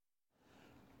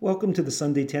Welcome to the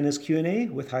Sunday Tennis Q&A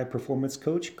with high performance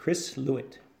coach Chris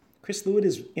Lewitt. Chris Lewitt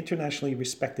is internationally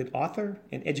respected author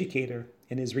and educator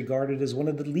and is regarded as one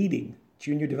of the leading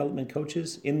junior development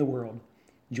coaches in the world.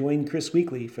 Join Chris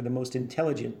weekly for the most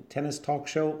intelligent tennis talk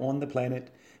show on the planet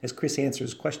as Chris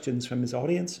answers questions from his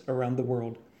audience around the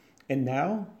world. And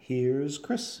now, here's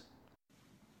Chris.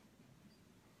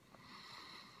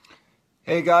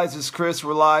 Hey guys, it's Chris.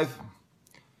 We're live.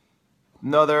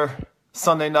 Another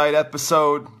Sunday night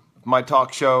episode of my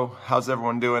talk show. How's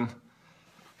everyone doing?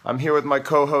 I'm here with my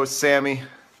co-host, Sammy.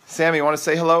 Sammy, you want to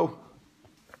say hello?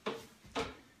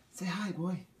 Say hi,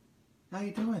 boy. How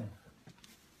you doing?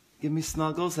 Give me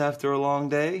snuggles after a long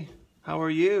day. How are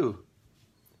you?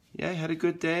 Yeah, had a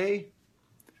good day?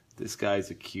 This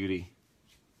guy's a cutie.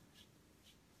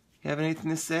 You have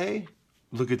anything to say?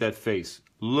 Look at that face.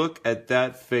 Look at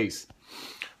that face.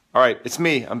 All right, it's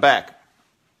me. I'm back.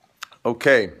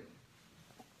 Okay.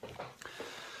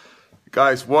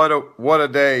 Guys, what a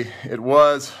day it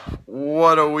was.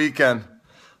 What a weekend.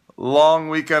 Long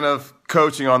weekend of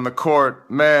coaching on the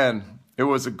court. Man, it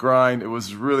was a grind. It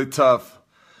was really tough.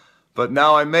 But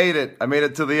now I made it. I made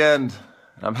it to the end.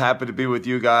 I'm happy to be with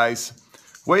you guys.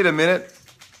 Wait a minute.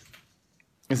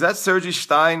 Is that Sergey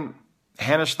Stein,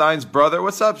 Hannah Stein's brother?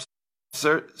 What's up,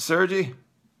 Sergey?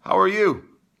 How are you?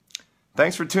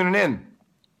 Thanks for tuning in.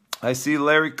 I see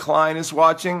Larry Klein is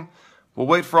watching. We'll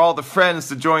wait for all the friends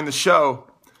to join the show.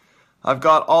 I've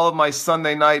got all of my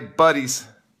Sunday night buddies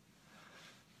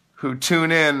who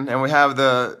tune in, and we have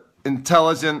the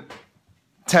intelligent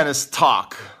tennis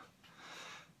talk.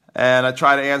 And I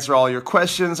try to answer all your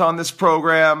questions on this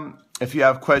program. If you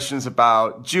have questions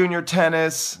about junior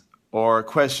tennis or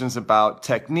questions about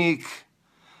technique,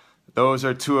 those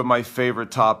are two of my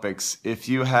favorite topics. If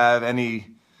you have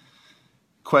any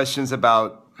questions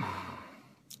about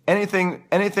anything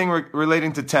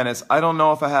relating to tennis, I don't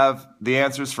know if I have the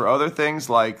answers for other things,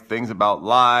 like things about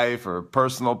life or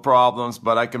personal problems,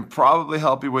 but I can probably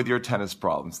help you with your tennis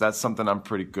problems. That's something I'm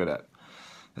pretty good at.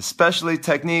 Especially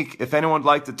technique. If anyone would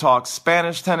like to talk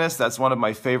Spanish tennis, that's one of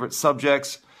my favorite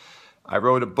subjects. I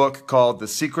wrote a book called The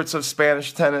Secrets of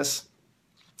Spanish Tennis,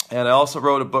 and I also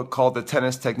wrote a book called The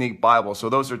Tennis Technique Bible. So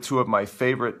those are two of my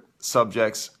favorite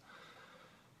subjects.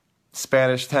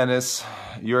 Spanish tennis,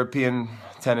 European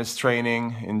tennis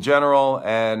training in general,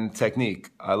 and technique.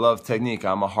 I love technique.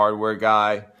 I'm a hardware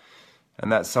guy,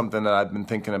 and that's something that I've been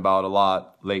thinking about a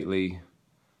lot lately,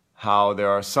 how there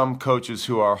are some coaches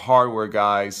who are hardware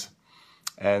guys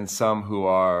and some who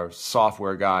are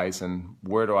software guys, and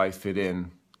where do I fit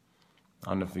in? I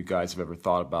don't know if you guys have ever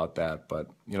thought about that, but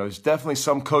there's definitely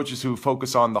some coaches who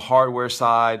focus on the hardware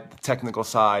side, the technical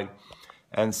side,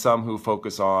 and some who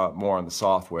focus on more on the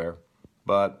software.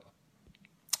 But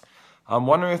I'm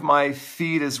wondering if my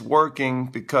feed is working,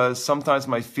 because sometimes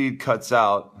my feed cuts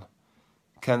out.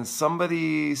 Can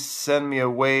somebody send me a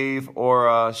wave or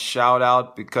a shout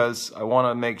out, because I want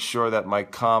to make sure that my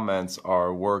comments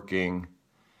are working,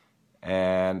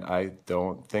 and I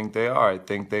don't think they are. I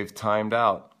think they've timed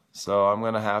out. So I'm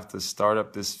going to have to start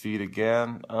up this feed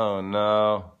again. Oh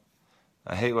no.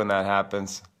 I hate when that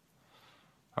happens.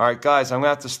 All right, guys, I'm going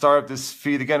to have to start up this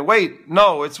feed again. Wait,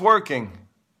 no, it's working.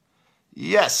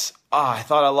 Yes. I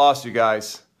thought I lost you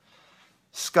guys.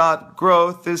 Scott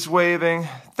Growth is waving.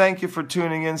 Thank you for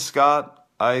tuning in, Scott.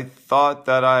 I thought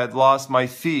that I had lost my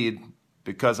feed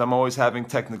because I'm always having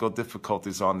technical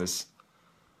difficulties on this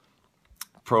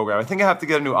program. I think I have to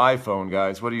get a new iPhone,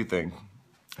 guys. What do you think?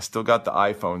 I still got the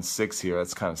iPhone 6 here.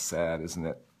 That's kind of sad, isn't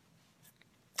it?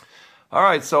 All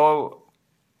right, so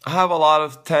I have a lot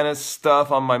of tennis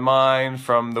stuff on my mind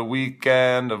from the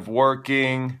weekend of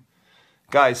working.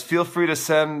 Guys, feel free to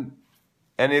send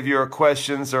any of your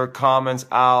questions or comments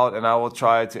out, and I will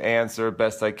try to answer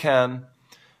best I can.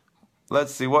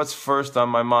 Let's see, what's first on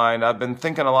my mind? I've been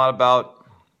thinking a lot about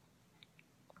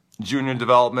junior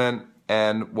development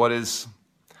and what is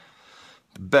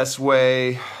the best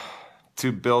way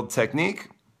to build technique,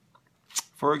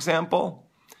 for example.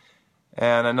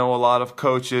 And I know a lot of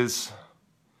coaches,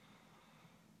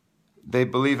 they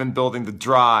believe in building the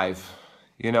drive.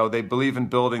 They believe in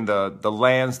building the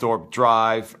Lansdorp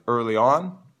drive early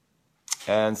on.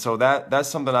 And so that's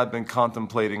something I've been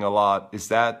contemplating a lot. Is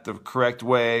that the correct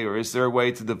way, or is there a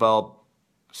way to develop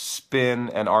spin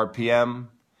and RPM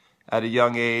at a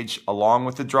young age along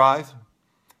with the drive?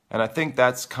 And I think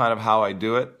that's kind of how I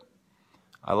do it.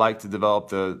 I like to develop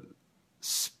the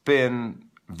spin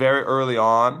very early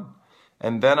on,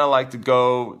 and then I like to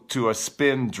go to a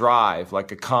spin drive,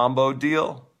 like a combo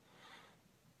deal.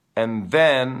 And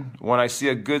then when I see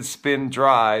a good spin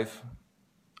drive,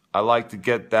 I like to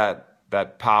get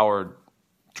that power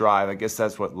drive. I guess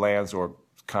that's what Lansdorp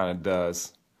kind of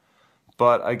does.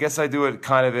 But I guess I do it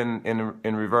kind of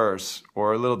in reverse,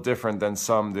 or a little different than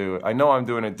some do. I know I'm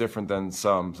doing it different than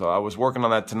some. So I was working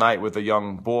on that tonight with a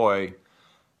young boy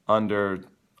under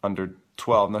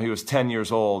 12. No, he was 10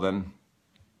 years old, and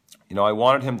I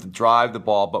wanted him to drive the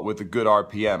ball, but with a good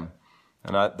RPM.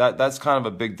 And that's kind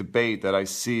of a big debate that I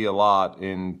see a lot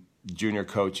in junior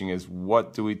coaching is,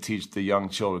 what do we teach the young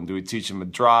children? Do we teach them to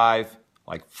drive,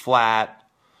 like flat,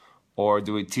 or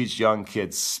do we teach young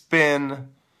kids spin?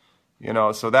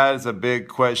 So that is a big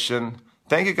question.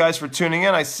 Thank you guys for tuning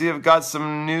in. I see I've got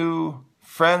some new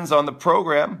friends on the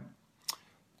program.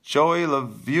 Joey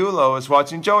Lavulo is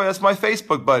watching. Joey, that's my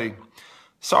Facebook buddy.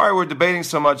 Sorry we're debating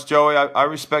so much, Joey. I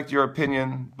respect your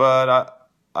opinion, but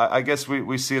I guess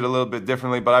we see it a little bit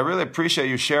differently. But I really appreciate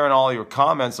you sharing all your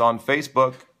comments on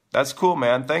Facebook. That's cool,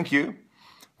 man. Thank you.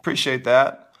 Appreciate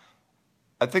that.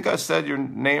 I think I said your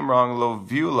name wrong,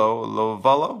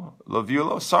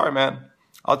 Lavulo. Sorry, man.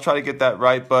 I'll try to get that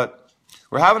right, but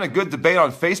we're having a good debate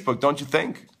on Facebook, don't you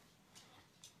think?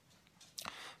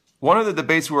 One of the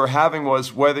debates we were having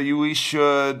was whether we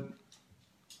should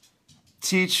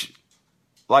teach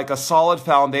like a solid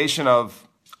foundation of,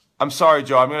 I'm sorry,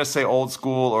 Joe, I'm going to say old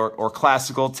school or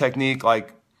classical technique,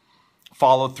 like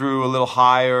follow through a little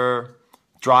higher,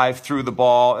 drive through the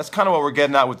ball. That's kind of what we're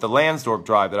getting at with the Lansdorp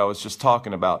drive that I was just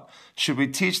talking about. Should we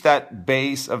teach that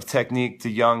base of technique to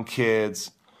young kids?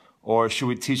 Or should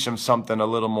we teach them something a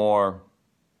little more,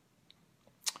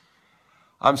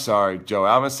 I'm sorry, Joe,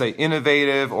 I'm going to say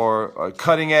innovative or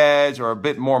cutting edge or a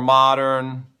bit more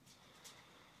modern?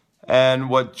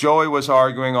 And what Joey was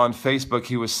arguing on Facebook,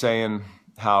 he was saying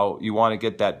how you want to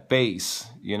get that base,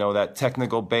 that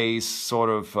technical base sort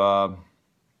of, I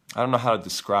don't know how to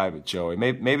describe it, Joey.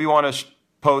 Maybe you want to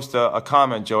post a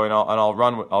comment, Joey, and I'll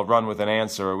run with an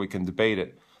answer, or we can debate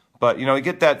it. But, you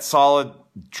get that solid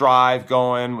drive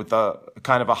going with a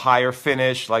kind of a higher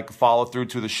finish, like follow through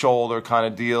to the shoulder kind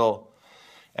of deal,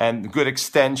 and good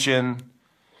extension,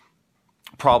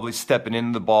 probably stepping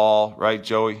into the ball, right,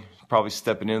 Joey? Probably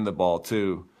stepping into the ball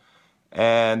too.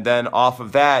 And then off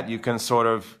of that,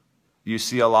 you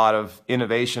see a lot of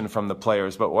innovation from the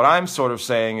players. But what I'm sort of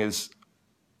saying is,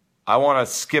 I want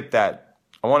to skip that.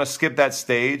 I want to skip that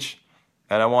stage,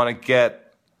 and I want to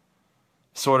get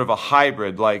sort of a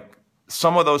hybrid, like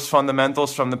some of those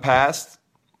fundamentals from the past.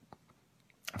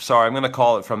 Sorry, I'm going to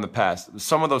call it from the past.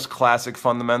 Some of those classic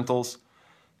fundamentals,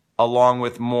 along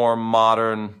with more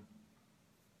modern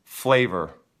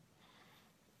flavor.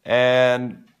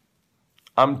 And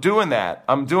I'm doing that.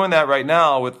 I'm doing that right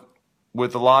now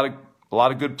with a lot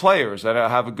of good players, and I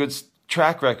have a good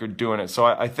track record doing it. So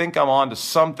I think I'm on to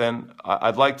something.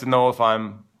 I'd like to know if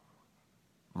I'm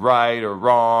right or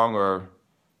wrong or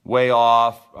way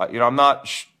off. I'm not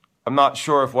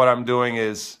sure if what I'm doing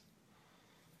is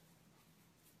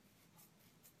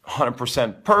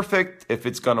 100% perfect, if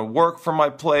it's going to work for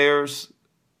my players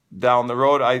down the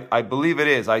road. I believe it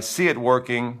is. I see it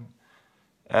working,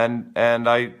 and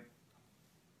I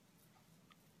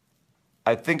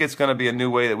think it's going to be a new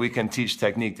way that we can teach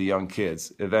technique to young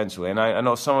kids eventually. And I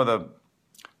know some of the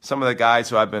guys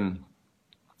who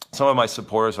some of my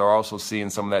supporters are also seeing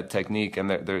some of that technique, and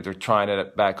they're trying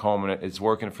it back home, and it's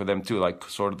working for them too, like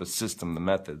sort of the system, the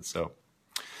method. So,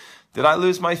 did I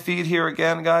lose my feed here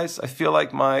again, guys? I feel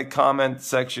like my comment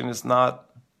section is not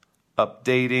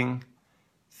updating.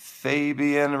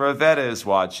 Fabian Rivetta is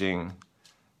watching.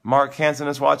 Mark Hansen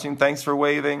is watching. Thanks for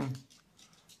waving.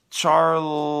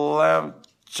 Chalam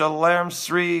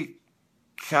Sri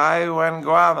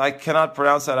Kaiwenguam. I cannot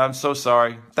pronounce that. I'm so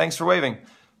sorry. Thanks for waving.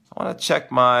 I want to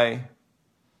check my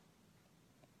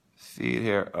feed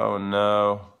here. Oh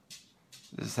no.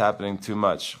 This is happening too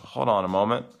much. Hold on a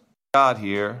moment. Got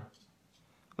here.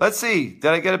 Let's see. Did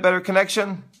I get a better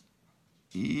connection?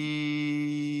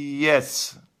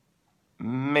 Yes.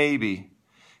 Maybe.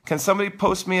 Can somebody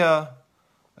post me a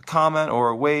comment or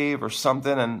a wave or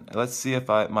something, and let's see if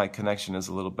my connection is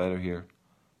a little better here.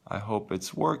 I hope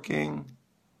it's working.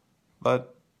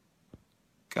 But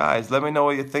guys, let me know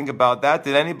what you think about that.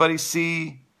 Did anybody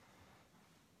see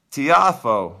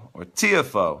Tiafo or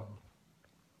Tiafo,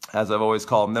 as I've always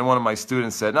called him? Then one of my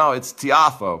students said, no, it's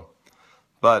Tiafo.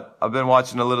 But I've been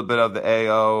watching a little bit of the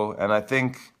AO, and I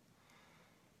think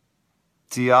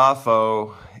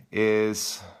Tiafo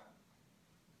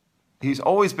he's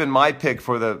always been my pick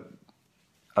for the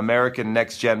American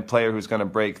next-gen player who's going to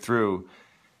break through.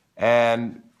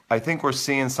 And I think we're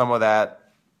seeing some of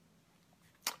that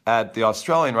at the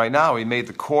Australian right now. He made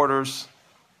the quarters.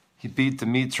 He beat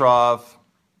Dimitrov.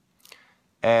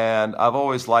 and I've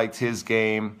always liked his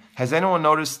game. Has anyone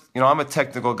noticed, I'm a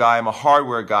technical guy, I'm a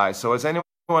hardware guy, so has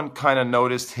anyone kind of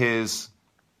noticed his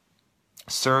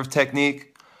serve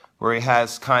technique where he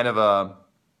has kind of a,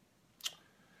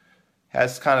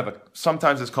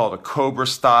 sometimes it's called a cobra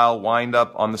style wind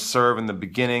up on the serve in the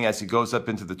beginning as he goes up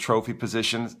into the trophy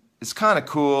position. It's kind of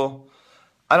cool.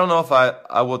 I don't know if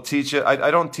I will teach it.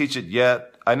 I don't teach it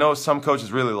yet. I know some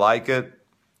coaches really like it,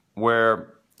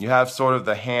 where you have sort of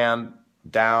the hand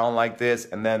down like this,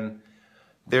 and then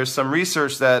there's some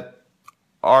research that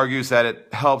argues that it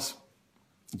helps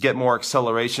get more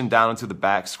acceleration down into the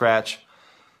back scratch.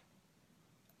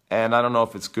 And I don't know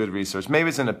if it's good research. Maybe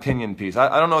it's an opinion piece.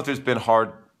 I don't know if there's been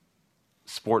hard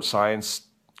sports science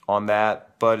on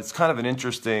that, but it's kind of an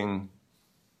interesting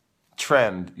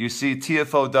trend. You see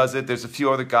TFO does it. There's a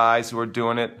few other guys who are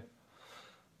doing it.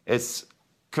 It's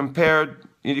compared,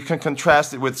 you can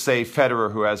contrast it with, say,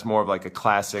 Federer, who has more of like a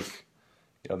classic,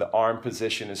 the arm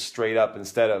position is straight up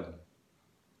instead of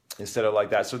like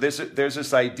that. So there's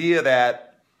this idea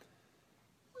that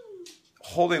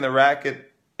holding the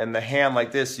racket and the hand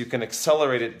like this, you can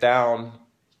accelerate it down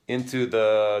into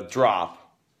the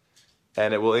drop,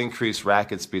 and it will increase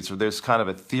racket speed. So there's kind of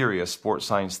a theory, a sports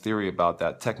science theory about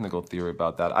that, technical theory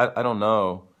about that. I don't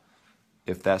know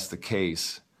if that's the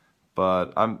case,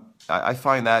 but I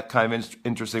find that kind of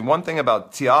interesting. One thing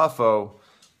about Tiafoe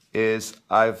is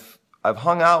I've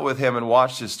hung out with him and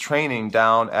watched his training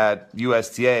down at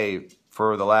USTA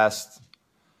for the last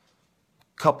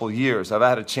couple years. I've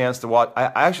had a chance to watch.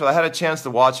 I had a chance to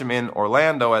watch him in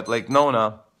Orlando at Lake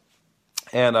Nona,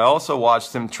 and I also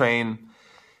watched him train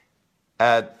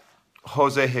at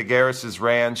Jose Higueras'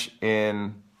 ranch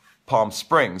in Palm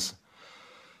Springs.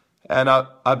 And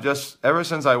I've just, ever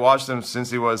since I watched him, since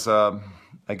he was, I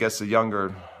guess,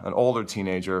 an older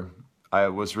teenager, I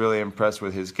was really impressed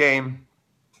with his game.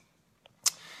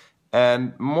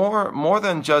 And more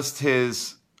than just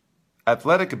his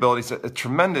athletic abilities, a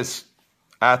tremendous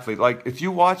athlete. Like, if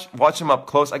you watch him up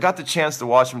close, I got the chance to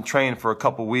watch him train for a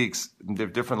couple weeks in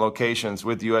different locations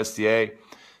with USDA,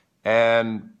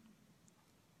 and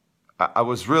I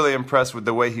was really impressed with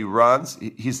the way he runs.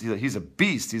 He's a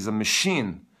beast. He's a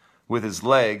machine with his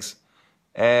legs,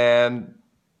 and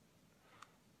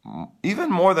even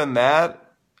more than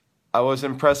that, I was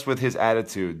impressed with his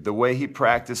attitude, the way he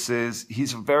practices.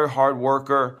 He's a very hard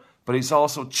worker, but he's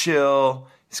also chill.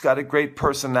 He's got a great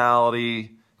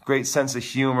personality, great sense of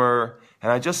humor,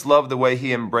 and I just love the way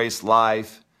he embraced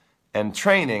life and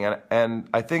training. And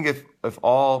I think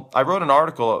I wrote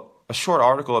a short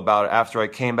article about it after I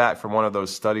came back from one of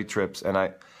those study trips, and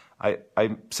I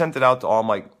sent it out to all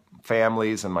my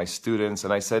families and my students,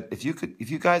 and I said, if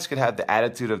you guys could have the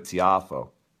attitude of Tiafoe,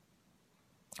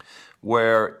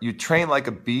 where you train like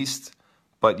a beast,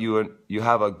 but you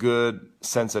have a good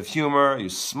sense of humor, you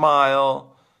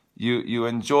smile, you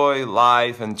enjoy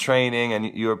life and training,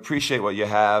 and you appreciate what you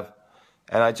have.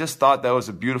 And I just thought that was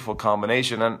a beautiful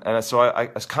combination. And so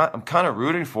I'm kind of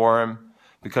rooting for him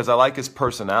because I like his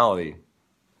personality.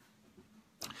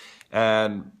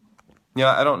 And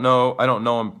I don't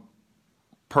know him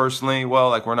personally well,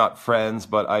 like we're not friends,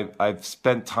 but I've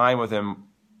spent time with him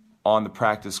on the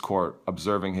practice court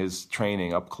observing his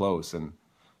training up close. And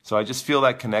so I just feel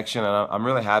that connection, and I'm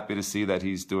really happy to see that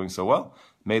he's doing so well.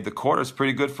 Made the quarters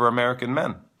pretty good for American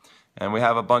men. And we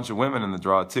have a bunch of women in the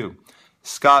draw too.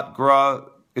 Scott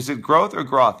Groth, is it Groth or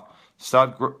Groth?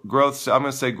 Scott Groth, I'm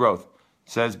going to say Groth,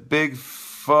 says Big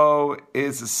Foe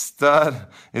is a stud.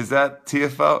 Is that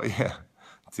Tiafoe? Yeah,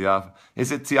 Tiafoe.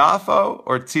 Is it Tiafoe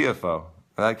or Tiafoe?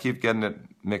 I keep getting it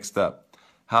mixed up.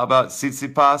 How about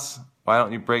Tsitsipas? Why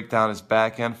don't you break down his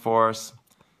backhand for us?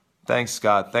 Thanks,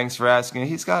 Scott. Thanks for asking.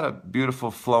 He's got a beautiful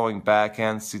flowing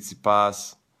backhand,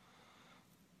 Tsitsipas.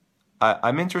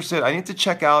 I'm interested. I need to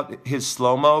check out his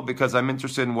slow-mo because I'm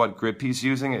interested in what grip he's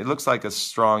using. It looks like a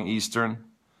strong Eastern.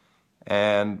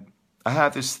 And I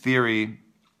have this theory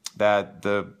that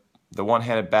the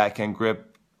one-handed backhand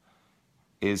grip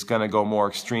is going to go more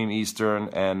extreme Eastern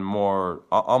and more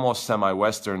almost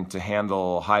semi-Western to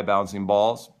handle high-bouncing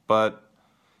balls. But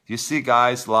you see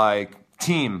guys like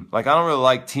Thiem. Like, I don't really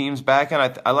like Thiem's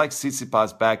backhand. I like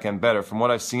Tsitsipas' backhand better. From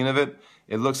what I've seen of it,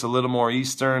 it looks a little more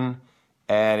Eastern.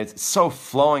 And it's so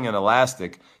flowing and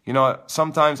elastic.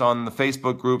 Sometimes on the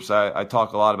Facebook groups, I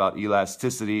talk a lot about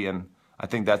elasticity, and I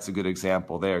think that's a good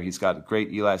example there. He's got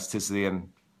great elasticity and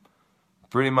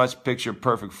pretty much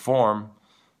picture-perfect form.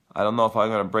 I don't know if I'm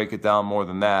going to break it down more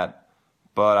than that,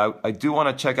 but I do want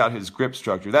to check out his grip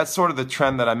structure. That's sort of the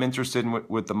trend that I'm interested in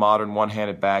with the modern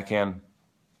one-handed backhand.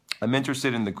 I'm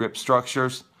interested in the grip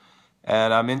structures,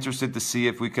 and I'm interested to see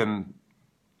if we can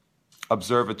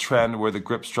observe a trend where the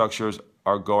grip structures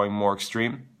are going more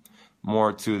extreme,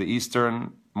 more to the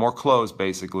Eastern, more closed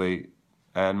basically,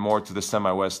 and more to the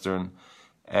semi-Western.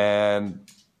 And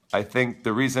I think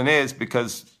the reason is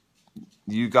because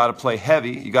you got to play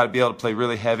heavy. You got to be able to play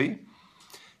really heavy,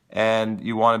 and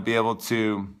you want to be able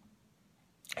to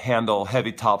handle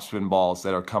heavy topspin balls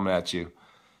that are coming at you.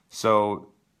 So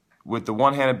with the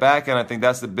one-handed backhand, I think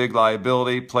that's the big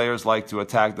liability. Players like to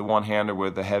attack the one-hander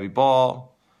with a heavy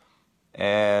ball,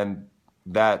 and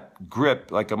that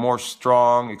grip, like a more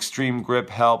strong, extreme grip,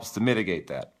 helps to mitigate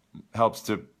that, helps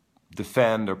to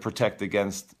defend or protect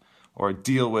against or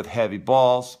deal with heavy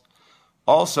balls.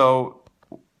 Also,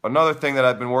 another thing that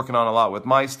I've been working on a lot with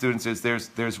my students is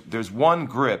there's one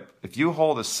grip. If you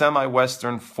hold a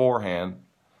semi-Western forehand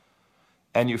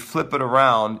and you flip it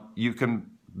around, you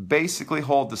can basically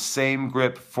hold the same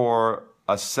grip for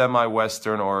a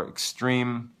semi-Western or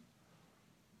extreme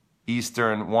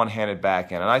Eastern one-handed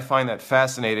backhand. And I find that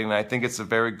fascinating, and I think it's a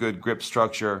very good grip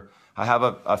structure. I have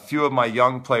a few of my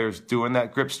young players doing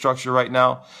that grip structure right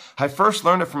now. I first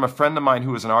learned it from a friend of mine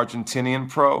who was an Argentinian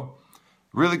pro,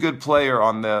 really good player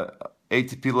on the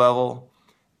ATP level,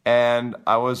 and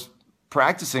I was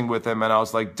practicing with him, and I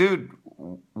was like, dude,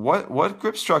 what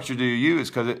grip structure do you use?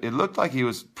 Because it looked like he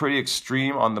was pretty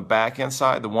extreme on the backhand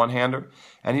side, the one-hander,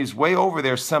 and he's way over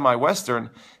there semi-Western.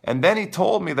 And then he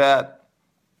told me that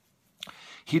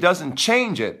he doesn't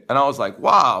change it. And I was like,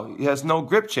 wow, he has no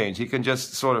grip change. He can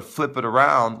just sort of flip it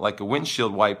around like a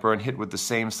windshield wiper and hit with the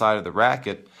same side of the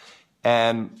racket.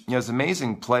 And he's an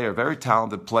amazing player, very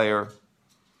talented player.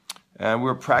 And we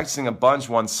were practicing a bunch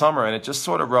one summer, and it just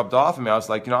sort of rubbed off on me. I was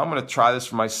like, I'm going to try this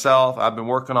for myself. I've been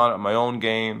working on it in my own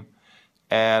game.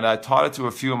 And I taught it to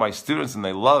a few of my students, and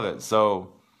they love it.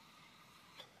 So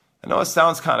I know it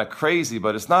sounds kind of crazy,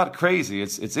 but it's not crazy.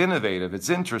 It's innovative. It's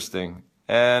interesting.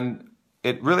 And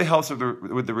it really helps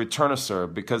with the return of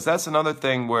serve, because that's another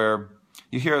thing where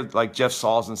you hear like Jeff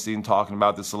Salzenstein talking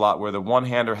about this a lot, where the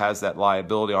one-hander has that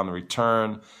liability on the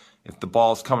return. If the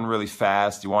ball's coming really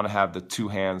fast, you want to have the two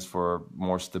hands for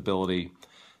more stability.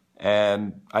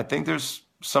 And I think there's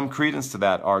some credence to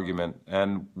that argument.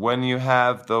 And when you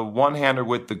have the one-hander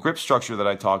with the grip structure that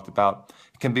I talked about,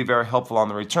 it can be very helpful on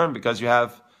the return because you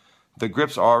have the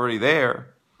grips already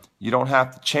there. You don't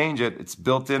have to change it. It's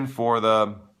built in for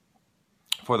the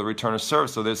return of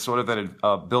serve. So there's sort of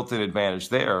a built-in advantage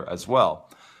there as well.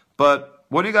 But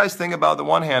what do you guys think about the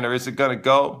one-hander? Is it going to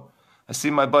go? I see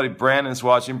my buddy Brandon's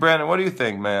watching. Brandon, what do you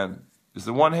think, man? Is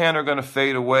the one-hander going to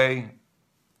fade away?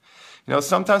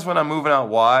 Sometimes when I'm moving out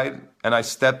wide and I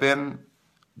step in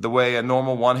the way a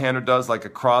normal one-hander does, like I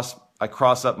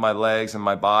cross up my legs and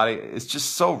my body, it's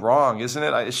just so wrong, isn't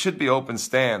it? It should be open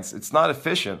stance. It's not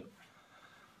efficient.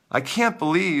 I can't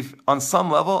believe, on some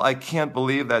level,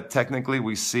 that technically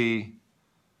we see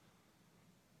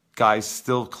guys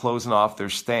still closing off their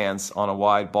stance on a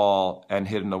wide ball and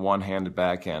hitting a one-handed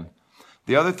backhand.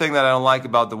 The other thing that I don't like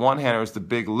about the one-hander is the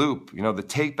big loop. The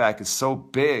take-back is so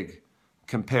big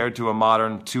compared to a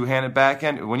modern two-handed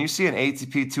backhand. When you see an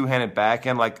ATP two-handed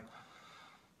backhand, like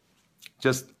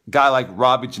just a guy like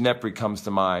Robbie Ginepri comes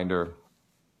to mind, or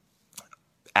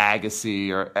Agassi,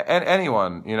 or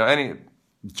anyone, any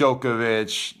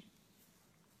Djokovic,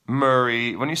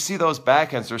 Murray. When you see those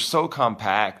backhands, they're so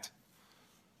compact.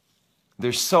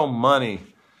 They're so money,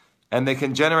 and they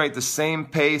can generate the same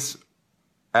pace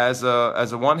as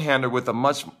a one-hander with a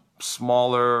much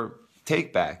smaller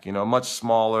take-back, a much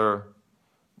smaller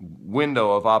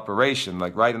window of operation,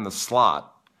 like right in the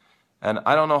slot. And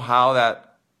I don't know how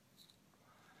that...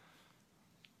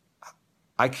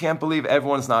 I can't believe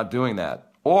everyone's not doing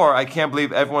that. Or I can't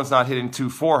believe everyone's not hitting two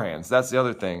forehands. That's the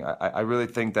other thing. I really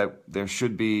think that there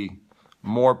should be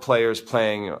more players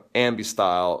playing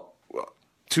ambi-style,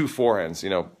 two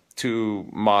forehands, two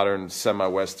modern,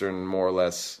 semi-Western, more or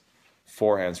less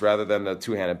forehands, rather than the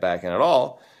two-handed backhand at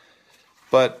all.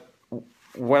 But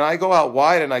when I go out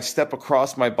wide and I step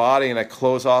across my body and I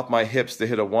close off my hips to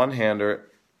hit a one-hander,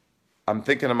 I'm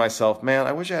thinking to myself, man,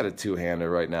 I wish I had a two-hander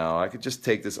right now. I could just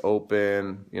take this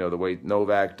open, the way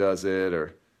Novak does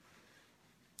it.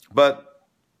 But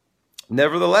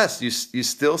nevertheless, you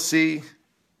still see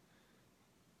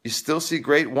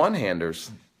great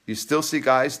one-handers. You still see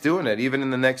guys doing it, even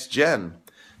in the next gen.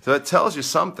 So it tells you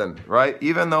something, right?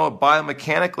 Even though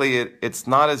biomechanically it's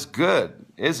not as good,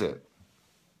 is it?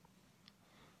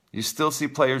 You still see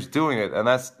players doing it, and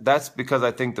that's because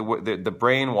I think the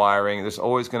brain wiring, there's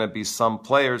always going to be some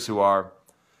players who are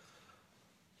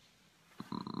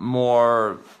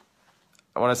more,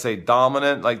 I want to say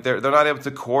dominant, like they're not able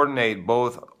to coordinate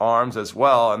both arms as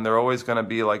well, and they're always going to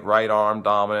be like right arm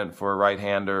dominant for a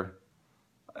right-hander.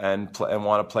 and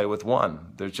want to play with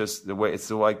one. They're just the way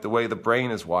like the way the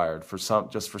brain is wired for some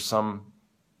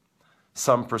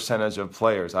percentage of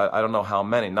players. I don't know how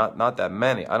many, not that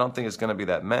many. I don't think it's going to be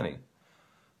that many.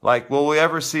 Like, will we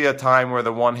ever see a time where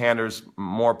the one-hander's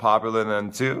more popular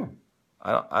than two?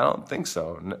 I don't think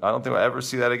so. I don't think we'll ever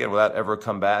see that again. Will that ever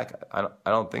come back? I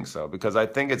don't think so, because I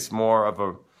think it's more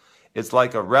of it's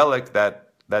like a relic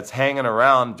that's hanging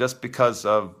around just because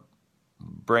of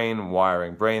brain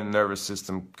wiring, brain nervous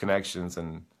system connections,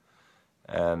 and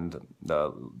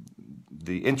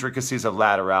the intricacies of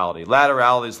laterality.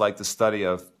 Laterality is like the study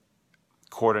of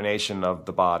coordination of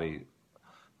the body,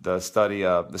 the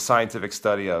scientific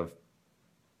study of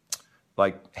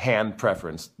like hand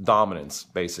preference, dominance,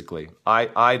 basically.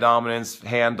 Eye dominance,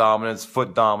 hand dominance,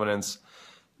 foot dominance.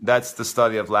 That's the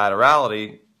study of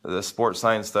laterality, the sports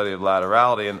science study of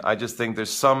laterality. And I just think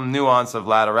there's some nuance of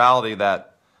laterality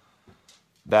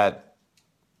that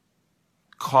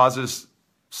causes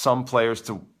some players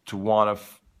to want to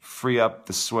free up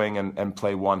the swing and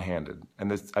play one-handed.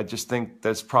 And I just think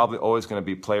there's probably always going to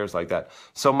be players like that.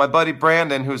 So my buddy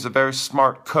Brandon, who's a very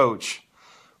smart coach,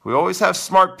 we always have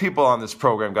smart people on this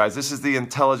program, guys. This is the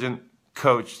intelligent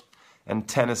coach and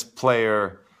tennis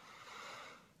player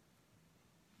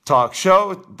talk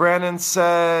show. Brandon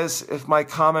says, if my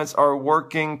comments are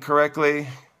working correctly,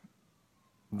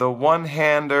 the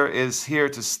one-hander is here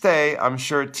to stay. I'm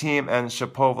sure Team and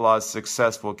Shapovalov's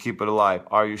success will keep it alive.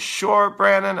 Are you sure,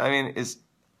 Brandon? I mean,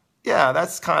 yeah,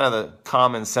 that's kind of the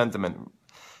common sentiment.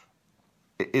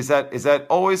 Is that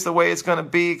always the way it's going to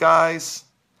be, guys?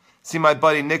 See, my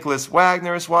buddy Nicholas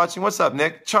Wagner is watching. What's up,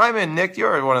 Nick? Chime in, Nick.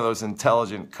 You're one of those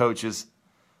intelligent coaches.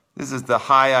 This is the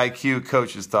High IQ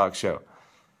Coaches Talk Show.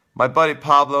 My buddy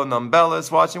Pablo Numbella is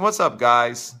watching. What's up,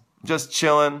 guys? Just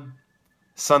chilling.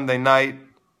 Sunday night.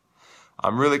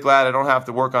 I'm really glad I don't have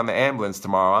to work on the ambulance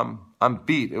tomorrow. I'm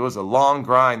beat. It was a long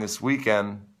grind this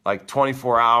weekend, like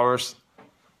 24 hours.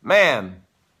 Man,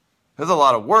 there's a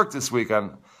lot of work this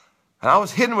weekend. And I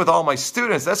was hitting with all my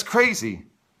students. That's crazy.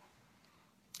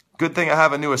 Good thing I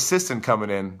have a new assistant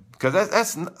coming in, because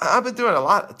I've been doing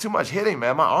too much hitting,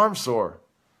 man. My arm's sore.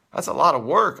 That's a lot of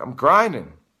work. I'm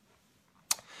grinding.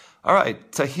 All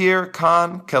right, Tahir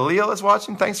Khan Khalil is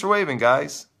watching. Thanks for waving,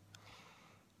 guys.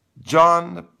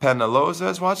 John Penaloza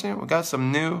is watching. We got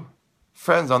some new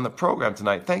friends on the program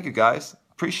tonight. Thank you, guys.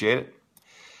 Appreciate it.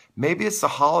 Maybe it's the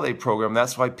holiday program.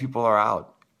 That's why people are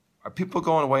out. Are people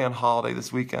going away on holiday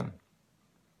this weekend?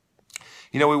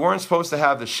 You know, we weren't supposed to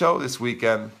have the show this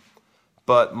weekend,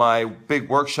 but my big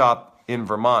workshop in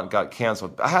Vermont got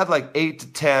canceled. I had like 8 to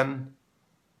 10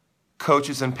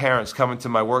 coaches and parents coming to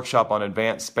my workshop on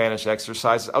advanced Spanish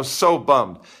exercises. I was so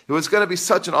bummed. It was going to be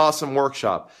such an awesome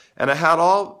workshop. And I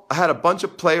had a bunch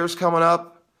of players coming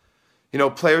up, you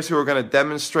know, players who were going to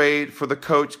demonstrate for the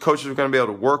coach. Coaches were going to be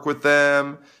able to work with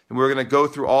them. And we were going to go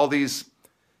through all these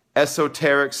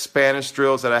esoteric Spanish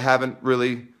drills that I haven't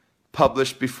really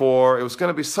published before. It was going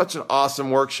to be such an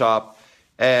awesome workshop.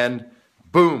 And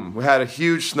boom, we had a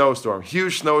huge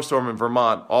snowstorm in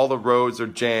Vermont. All the roads are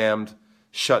jammed,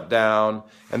 shut down,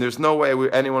 and there's no way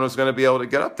anyone was going to be able to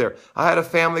get up there. I had a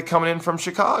family coming in from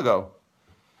Chicago.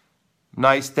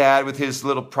 Nice dad with his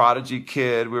little Prodigy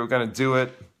kid. We were going to do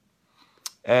it,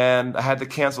 and I had to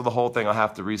cancel the whole thing. I'll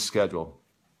have to reschedule.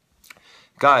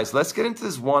 Guys, let's get into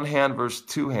this one-hand versus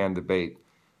two-hand debate.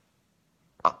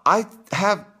 I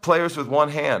have players with one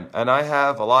hand, and I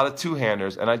have a lot of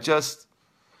two-handers, and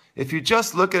if you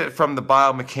just look at it from the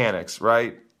biomechanics,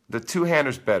 right, the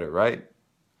two-hander's better, right?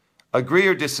 Agree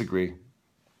or disagree?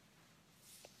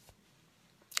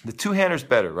 The two-hander's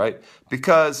better, right?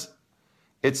 Because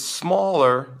it's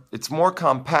smaller, it's more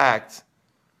compact,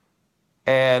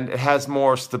 and it has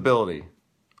more stability.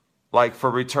 Like for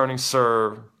returning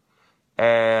serve,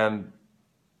 and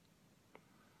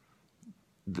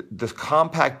the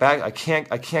compact bag, I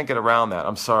can't get around that.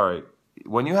 I'm sorry.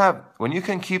 When you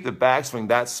can keep the backswing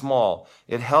that small,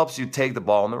 it helps you take the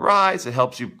ball on the rise. It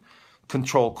helps you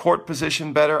control court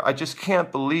position better. I just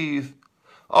can't believe.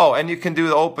 Oh, and you can do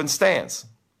the open stance.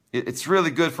 It's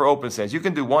really good for open stance. You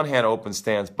can do one-hand open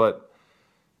stance, but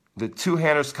the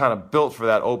two-hander's kind of built for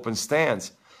that open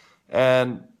stance.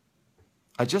 And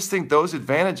I just think those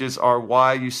advantages are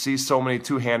why you see so many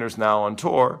two-handers now on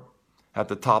tour at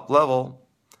the top level.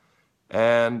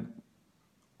 And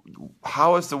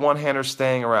how is the one-hander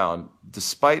staying around?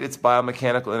 Despite its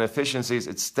biomechanical inefficiencies,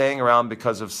 it's staying around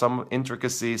because of some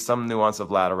intricacy, some nuance of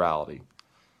laterality,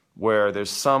 where there's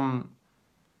some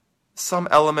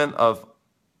element of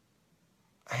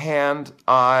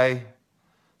hand-eye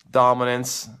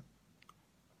dominance,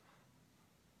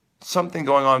 something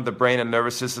going on with the brain and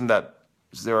nervous system that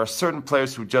there are certain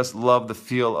players who just love the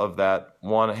feel of that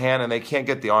one hand, and they can't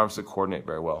get the arms to coordinate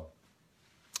very well.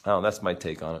 That's my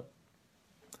take on it.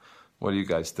 What do you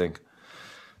guys think?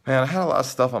 Man, I had a lot of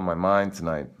stuff on my mind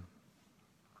tonight.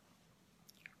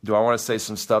 Do I want to say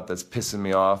some stuff that's pissing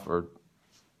me off or...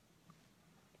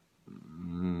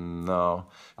 No.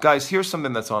 Guys, here's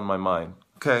something that's on my mind,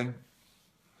 okay?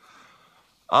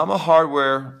 I'm a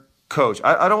hardware coach.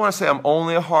 I don't want to say I'm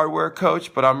only a hardware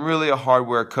coach, but I'm really a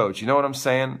hardware coach. You know what I'm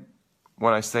saying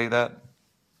when I say that?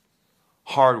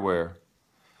 Hardware.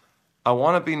 I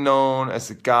want to be known as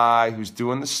the guy who's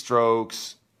doing the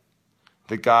strokes,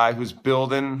 the guy who's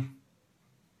building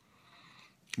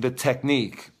the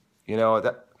technique. You know,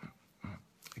 that.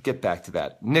 Get back to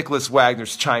that. Nicholas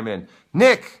Wagner's chiming in.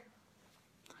 Nick,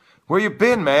 where you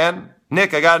been, man?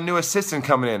 Nick, I got a new assistant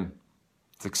coming in.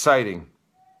 It's exciting.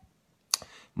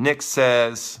 Nick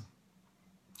says,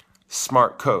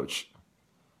 smart coach.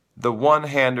 The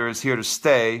one-hander is here to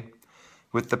stay.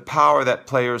 With the power that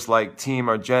players like Team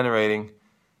are generating,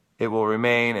 it will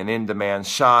remain an in-demand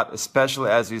shot,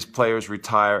 especially as these players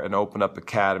retire and open up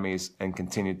academies and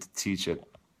continue to teach it.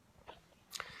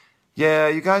 Yeah,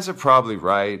 you guys are probably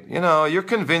right. You know, you're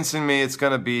convincing me it's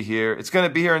going to be here. It's going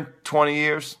to be here in 20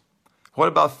 years. What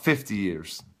about 50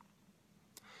 years?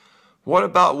 What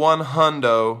about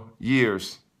 100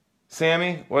 years?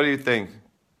 Sammy, what do you think?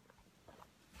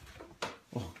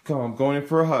 Oh, come on, I'm going in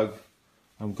for a hug.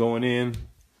 I'm going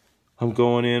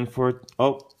in for,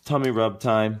 tummy rub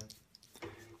time.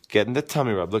 Getting the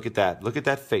tummy rub. Look at that. Look at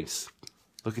that face.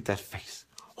 Look at that face.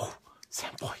 Oh,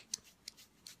 Sam boy.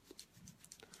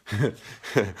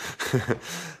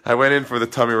 I went in for the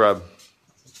tummy rub.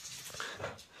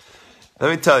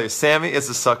 Let me tell you, Sammy is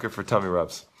a sucker for tummy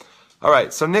rubs. All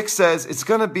right, so Nick says it's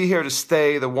going to be here to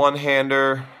stay, the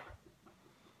one-hander.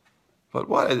 But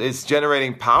what? It's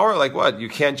generating power? Like what? You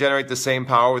can't generate the same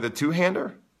power with a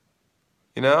two-hander?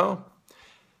 You know?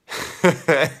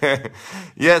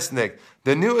 Yes, Nick.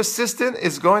 The new assistant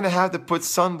is going to have to put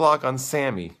sunblock on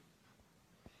Sammy.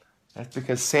 That's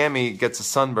because Sammy gets a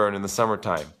sunburn in the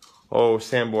summertime. Oh,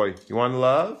 Sam boy, you want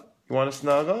love? You want a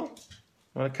snuggle?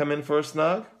 Want to come in for a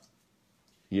snug?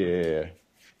 Yeah.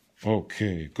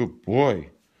 Okay, good boy.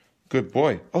 Good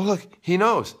boy. Oh, look, he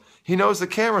knows. He knows the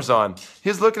camera's on.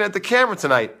 He's looking at the camera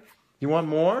tonight. You want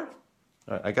more?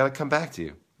 All right, I got to come back to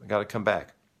you. I got to come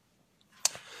back.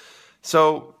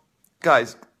 So,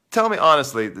 guys, tell me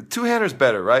honestly, the two-hander's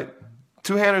better, right?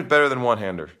 Two-hander's better than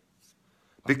one-hander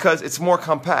because it's more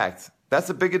compact. That's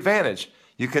a big advantage.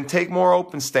 You can take more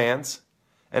open stance,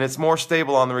 and it's more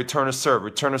stable on the return of serve.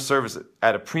 Return of serve is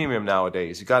at a premium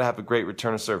nowadays. You got to have a great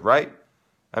return of serve, right?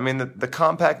 I mean, the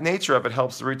compact nature of it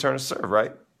helps the return of serve,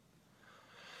 right?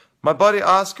 My buddy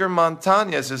Oscar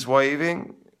Montañez is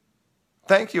waving.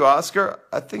 Thank you, Oscar.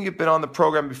 I think you've been on the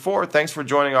program before. Thanks for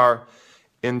joining our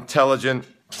intelligent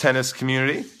tennis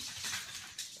community.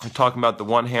 I'm talking about the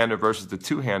one-hander versus the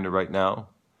two-hander right now.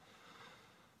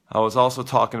 I was also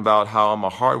talking about how I'm a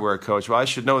hardware coach. Well, I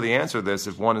should know the answer to this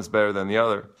if one is better than the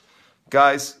other.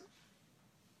 Guys,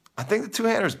 I think the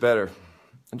two-hander is better.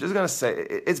 I'm just going to say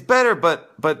it's better,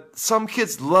 but some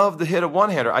kids love to hit a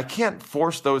one-hander. I can't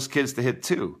force those kids to hit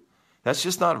two. That's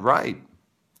just not right.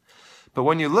 But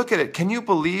when you look at it, can you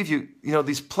believe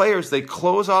these players, they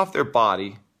close off their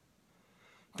body.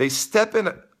 They step in,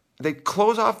 they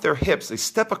close off their hips. They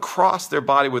step across their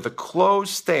body with a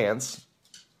closed stance.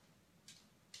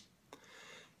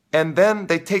 And then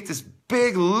they take this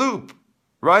big loop,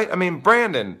 right? I mean,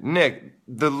 Brandon, Nick,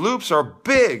 the loops are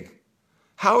big.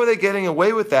 How are they getting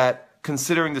away with that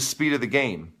considering the speed of the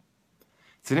game?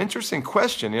 It's an interesting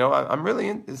question.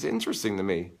 It's interesting to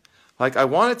me. Like, I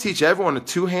want to teach everyone a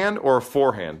two-hand or a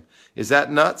forehand. Is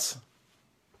that nuts?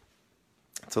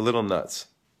 It's a little nuts.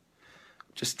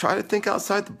 Just try to think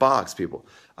outside the box, people.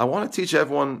 I want to teach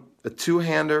everyone a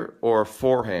two-hander or a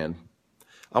forehand.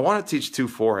 I want to teach two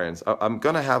forehands. I'm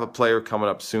going to have a player coming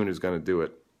up soon who's going to do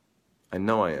it. I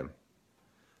know I am.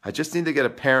 I just need to get a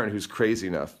parent who's crazy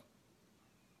enough.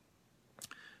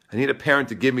 I need a parent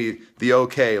to give me the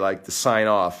okay, like to sign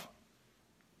off.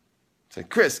 Say,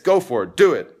 Chris, go for it.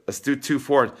 Do it. Let's do two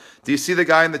forehands. Do you see the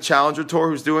guy in the Challenger Tour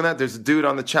who's doing that? There's a dude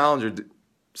on the Challenger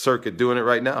circuit doing it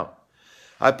right now.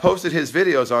 I posted his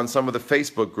videos on some of the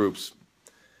Facebook groups.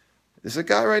 There's a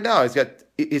guy right now.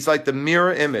 He's like the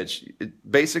mirror image.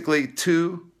 Basically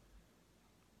two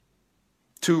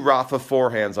Rafa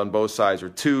forehands on both sides, or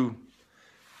two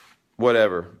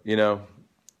whatever,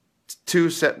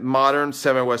 two modern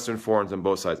semi-Western forehands on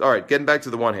both sides. All right, getting back to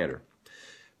the one-hander.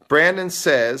 Brandon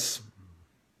says,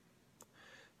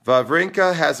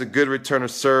 Wawrinka has a good return of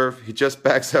serve. He just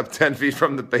backs up 10 feet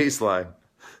from the baseline.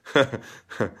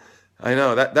 I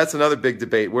know. That's another big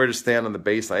debate, where to stand on the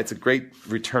baseline. It's a great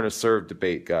return of serve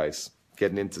debate, guys.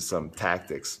 Getting into some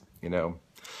tactics,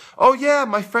 Oh, yeah,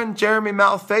 my friend Jeremy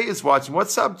Malfay is watching.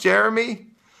 What's up, Jeremy?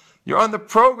 You're on the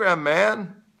program,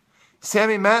 man.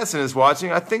 Sammy Madison is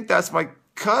watching. I think that's my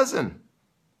cousin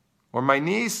or my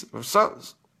niece or so.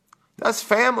 That's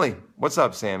family. What's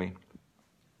up, Sammy?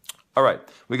 All right,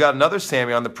 we got another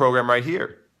Sammy on the program right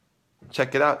here.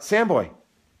 Check it out. Sam boy,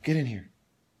 get in here.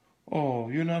 Oh,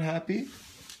 you're not happy?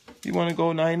 You want to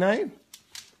go night-night?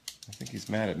 I think he's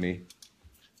mad at me.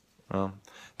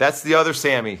 That's the other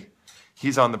Sammy.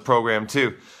 He's on the program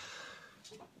too.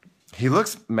 He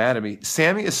looks mad at me.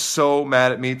 Sammy is so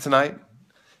mad at me tonight.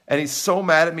 And he's so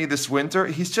mad at me this winter.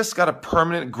 He's just got a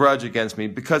permanent grudge against me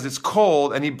because it's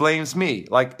cold and he blames me.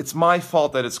 Like, it's my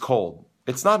fault that it's cold.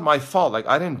 It's not my fault. Like,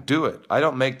 I didn't do it. I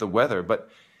don't make the weather. But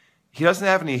he doesn't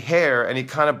have any hair and he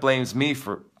kind of blames me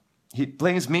for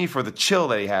the chill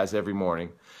that he has every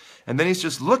morning. And then he's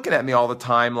just looking at me all the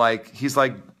time like, he's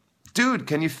like, dude,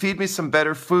 can you feed me some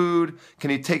better food? Can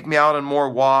you take me out on more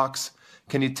walks?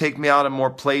 Can you take me out on more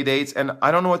play dates? And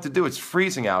I don't know what to do. It's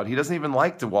freezing out. He doesn't even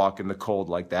like to walk in the cold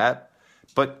like that.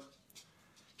 But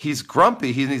he's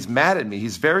grumpy. He's mad at me.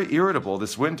 He's very irritable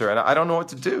this winter, and I don't know what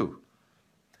to do.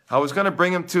 I was going to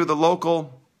bring him to the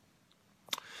local,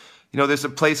 there's a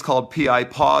place called PI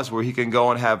Paws where he can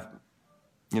go and have,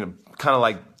 kind of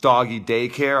like doggy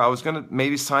daycare. I was going to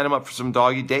maybe sign him up for some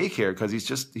doggy daycare because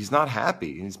he's not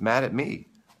happy. He's mad at me.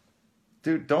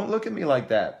 Dude, don't look at me like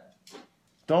that.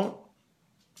 Don't.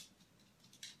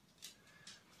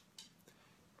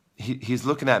 He's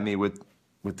looking at me with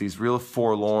these real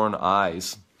forlorn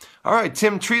eyes. All right,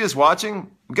 Tim Treat is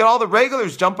watching. We got all the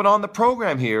regulars jumping on the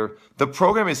program here. The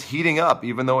program is heating up,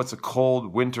 even though it's a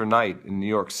cold winter night in New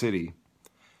York City.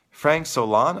 Frank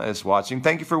Solana is watching.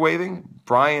 Thank you for waving.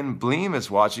 Brian Bleem is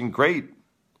watching. Great.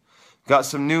 Got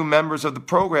some new members of the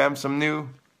program, some new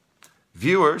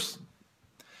viewers.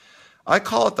 I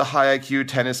call it the high IQ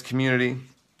tennis community.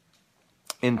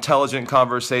 Intelligent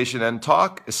conversation and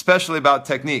talk, especially about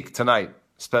technique tonight.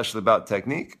 Especially about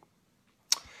technique.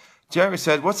 Jeremy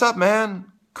said, what's up, man?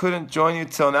 Couldn't join you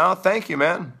till now. Thank you,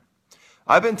 man.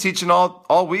 I've been teaching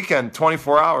all weekend,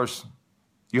 24 hours.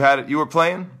 You were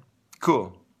playing?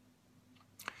 Cool.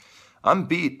 I'm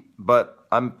beat, but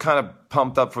I'm kind of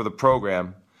pumped up for the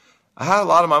program. I had a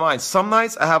lot on my mind. Some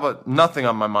nights I have nothing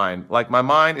on my mind. Like, my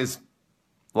mind is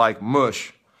like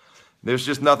mush. There's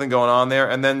just nothing going on there.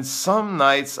 And then some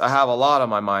nights I have a lot on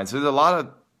my mind. So there's a lot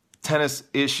of tennis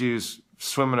issues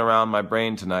swimming around my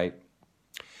brain tonight.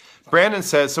 Brandon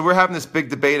says, so we're having this big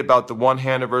debate about the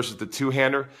one-hander versus the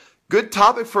two-hander. Good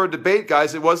topic for a debate,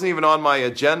 guys. It wasn't even on my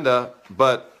agenda,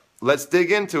 but let's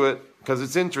dig into it because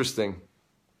it's interesting.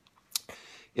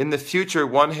 In the future,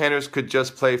 one-handers could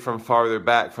just play from farther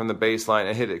back from the baseline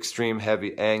and hit extreme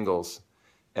heavy angles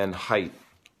and height.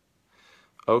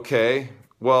 Okay,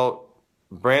 well,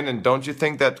 Brandon, don't you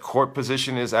think that court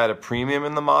position is at a premium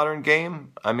in the modern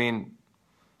game? I mean,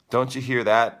 don't you hear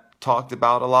that talked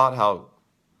about a lot, how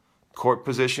court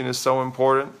position is so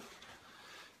important?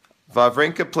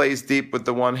 Wawrinka plays deep with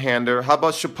the one-hander. How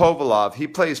about Shapovalov? He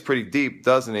plays pretty deep,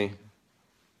 doesn't he?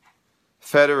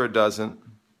 Federer doesn't.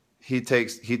 He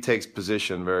takes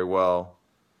position very well.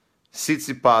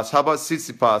 Tsitsipas. How about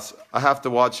Tsitsipas? I have to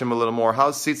watch him a little more.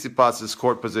 How's Tsitsipas'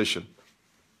 court position?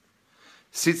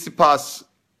 Tsitsipas,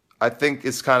 I think,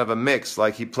 is kind of a mix.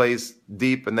 Like, he plays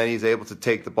deep and then he's able to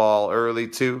take the ball early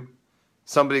too.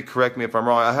 Somebody correct me if I'm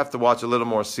wrong. I have to watch a little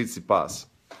more Tsitsipas.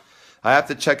 I have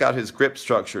to check out his grip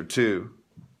structure too.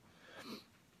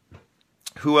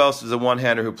 Who else is a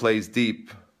one-hander who plays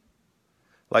deep?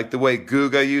 Like the way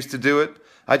Guga used to do it?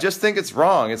 I just think it's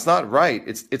wrong. It's not right.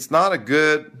 It's not a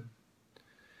good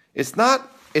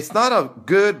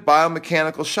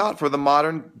biomechanical shot for the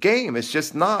modern game. It's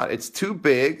just not. It's too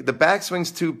big. The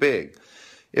backswing's too big.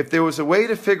 If there was a way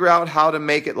to figure out how to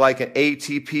make it like an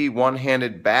ATP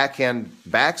one-handed backhand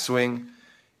backswing,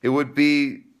 it would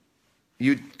be,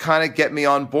 you'd kind of get me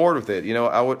on board with it.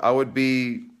 I would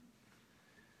be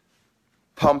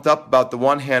pumped up about the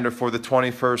one-hander for the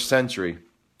 21st century.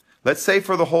 Let's say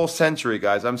for the whole century,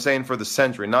 guys. I'm saying for the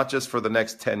century, not just for the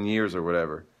next 10 years or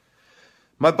whatever.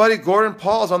 My buddy Gordon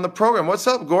Paul's on the program. What's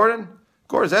up, Gordon?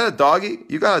 Gordon, is that a doggy?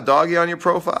 You got a doggy on your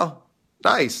profile?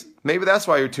 Nice. Maybe that's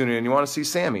why you're tuning in. You want to see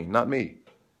Sammy, not me.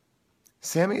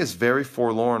 Sammy is very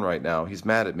forlorn right now. He's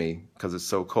mad at me because it's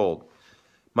so cold.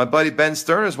 My buddy Ben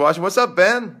Stern is watching. What's up,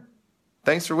 Ben?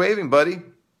 Thanks for waving, buddy.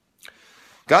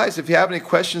 Guys, if you have any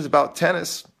questions about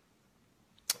tennis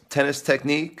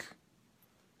technique,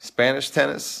 Spanish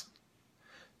tennis,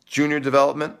 junior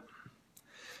development,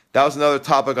 that was another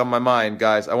topic on my mind,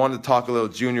 guys. I wanted to talk a little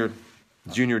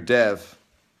junior dev,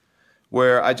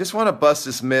 where I just want to bust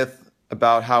this myth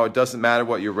about how it doesn't matter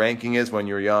what your ranking is when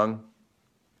you're young.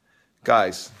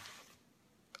 Guys,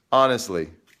 honestly,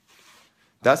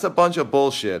 that's a bunch of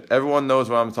bullshit. Everyone knows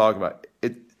what I'm talking about.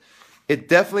 It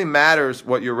definitely matters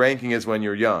what your ranking is when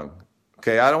you're young.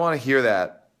 Okay, I don't want to hear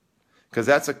that, because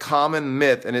that's a common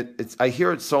myth, and I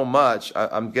hear it so much,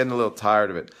 I'm getting a little tired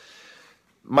of it.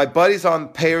 My buddies on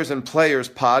Payers and Players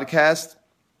podcast,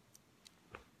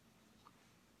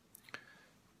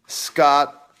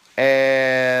 Scott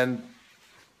and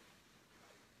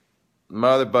my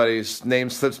other buddy's name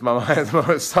slips my mind at the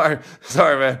moment. Sorry,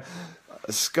 man.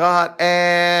 Scott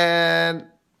and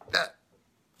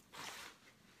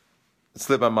it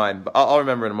slipped my mind. I'll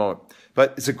remember in a moment.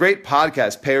 But it's a great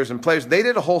podcast, Payers and Players. They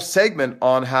did a whole segment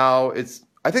on how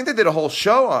I think they did a whole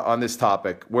show on this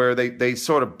topic where they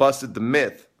sort of busted the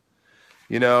myth,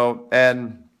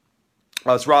 and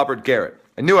it's Robert Garrett.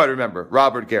 I knew I'd remember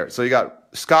Robert Garrett. So you got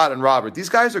Scott and Robert. These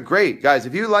guys are great. Guys,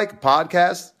 if you like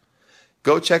podcasts,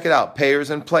 go check it out. Payers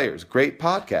and Players. Great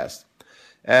podcast.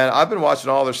 And I've been watching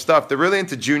all their stuff. They're really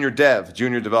into junior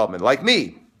development, like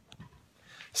me.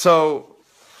 So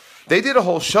they did a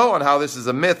whole show on how this is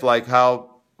a myth, like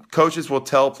how coaches will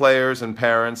tell players and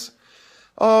parents,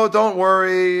 oh, don't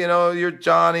worry, you're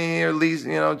Johnny or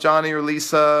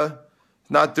Lisa,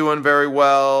 not doing very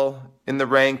well in the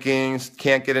rankings,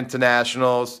 can't get into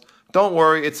nationals. Don't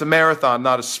worry, it's a marathon,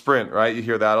 not a sprint, right? You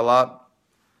hear that a lot.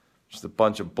 Just a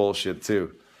bunch of bullshit,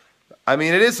 too. I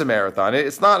mean, it is a marathon.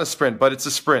 It's not a sprint, but it's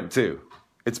a sprint, too.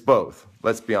 It's both,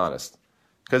 let's be honest.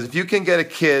 Because if you can get a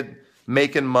kid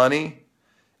making money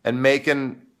and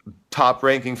making top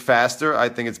ranking faster, I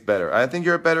think it's better. I think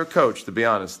you're a better coach, to be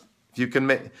honest.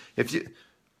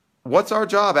 What's our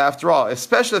job after all?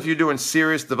 Especially if you're doing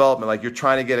serious development, like you're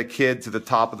trying to get a kid to the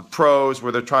top of the pros,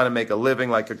 where they're trying to make a living,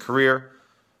 like a career.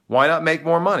 Why not make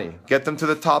more money? Get them to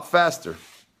the top faster.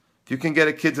 If you can get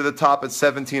a kid to the top at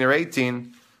 17 or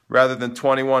 18 rather than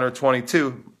 21 or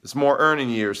 22, it's more earning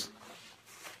years.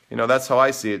 That's how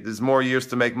I see it. There's more years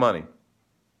to make money.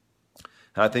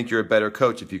 And I think you're a better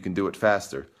coach if you can do it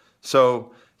faster.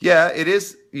 So, yeah, it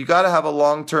is. You got to have a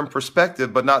long-term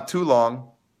perspective, but not too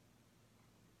long.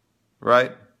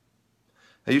 Right?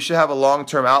 Now, you should have a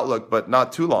long-term outlook, but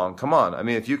not too long. Come on. I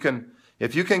mean, if you can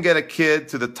get a kid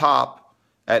to the top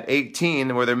at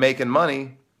 18 where they're making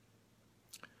money,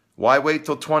 why wait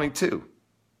till 22?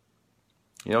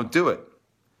 Do it.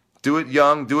 Do it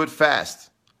young, do it fast.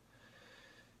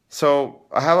 So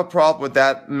I have a problem with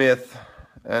that myth,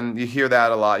 and you hear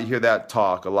that a lot. You hear that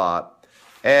talk a lot.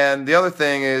 And the other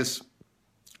thing is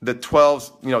the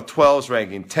 12s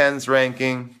ranking, 10s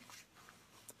ranking,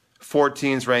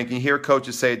 14s ranking. You hear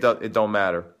coaches say it don't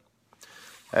matter.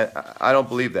 I don't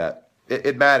believe that.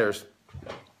 It matters.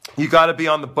 You got to be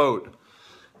on the boat.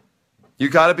 You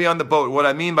got to be on the boat. What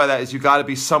I mean by that is you got to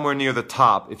be somewhere near the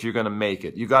top if you're going to make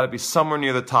it. You got to be somewhere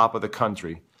near the top of the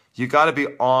country. You got to be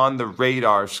on the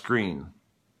radar screen.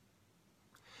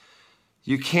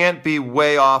 You can't be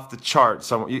way off the chart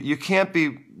somewhere. You can't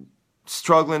be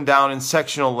struggling down in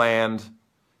sectional land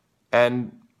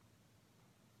and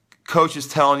coach is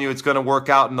telling you it's going to work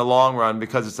out in the long run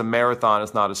because it's a marathon,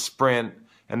 it's not a sprint.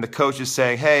 And the coach is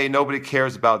saying, hey, nobody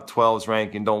cares about 12's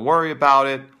ranking. Don't worry about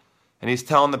it. And he's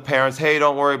telling the parents, hey,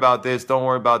 don't worry about this. Don't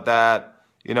worry about that.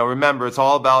 Remember, it's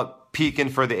all about peaking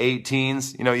for the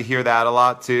 18s. You hear that a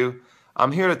lot too.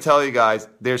 I'm here to tell you guys,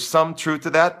 there's some truth to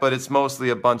that, but it's mostly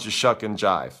a bunch of shuck and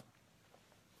jive.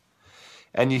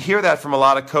 And you hear that from a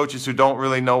lot of coaches who don't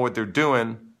really know what they're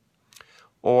doing,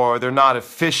 or they're not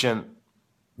efficient.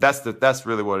 That's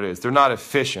really what it is. They're not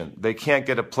efficient. They can't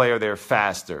get a player there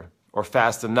faster or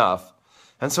fast enough.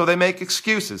 And so they make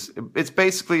excuses. It's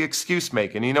basically excuse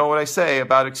making. You know what I say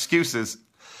about excuses?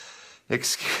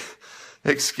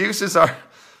 Excuses are,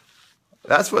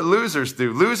 that's what losers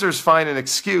do. Losers find an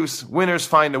excuse, winners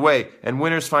find a way, and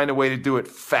winners find a way to do it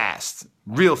fast,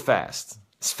 real fast,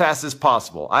 as fast as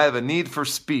possible. I have a need for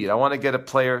speed. I want to get a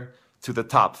player to the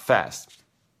top fast.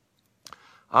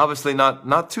 Obviously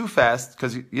not too fast,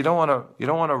 because you don't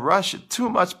want to rush it too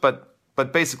much, but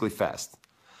basically fast.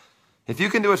 If you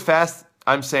can do it fast,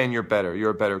 I'm saying you're better.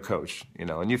 You're a better coach,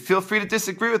 and you feel free to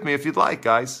disagree with me if you'd like,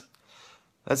 guys.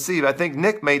 Let's see. I think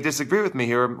Nick may disagree with me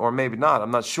here, or maybe not. I'm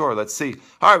not sure. Let's see.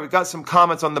 All right, we've got some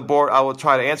comments on the board. I will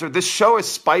try to answer. This show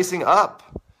is spicing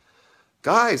up.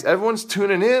 Guys, everyone's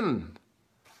tuning in.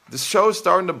 This show is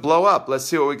starting to blow up. Let's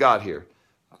see what we got here.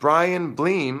 Brian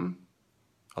Bleem.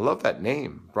 I love that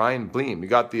name, Brian Bleem. You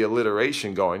got the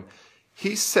alliteration going.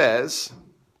 He says,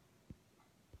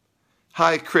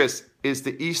 hi, Chris. is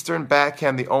the Eastern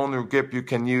backhand the only grip you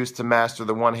can use to master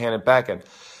the one-handed backhand?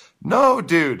 No,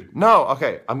 dude. No.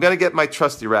 Okay, I'm going to get my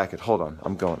trusty racket. Hold on.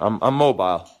 I'm going. I'm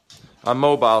mobile. I'm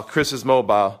mobile. Chris is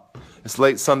mobile. It's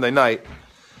late Sunday night.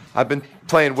 I've been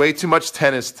playing way too much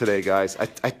tennis today, guys.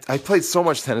 I played so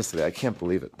much tennis today. I can't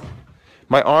believe it.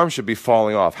 My arm should be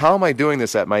falling off. How am I doing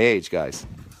this at my age, guys?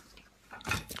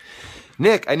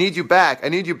 Nick, I need you back. I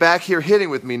need you back here hitting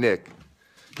with me, Nick.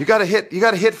 You gotta hit. You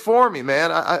gotta hit for me,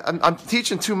 man. I'm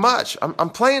teaching too much. I'm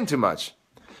playing too much.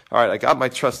 All right, I got my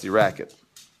trusty racket.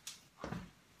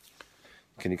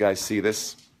 Can you guys see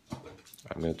this?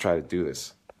 I'm gonna try to do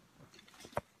this.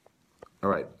 All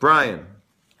right, Brian.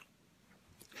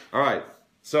 All right,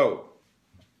 so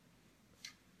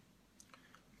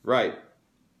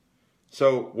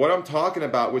what I'm talking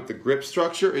about with the grip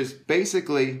structure is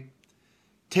basically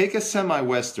take a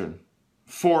semi-Western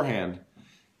forehand,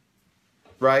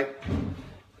 right?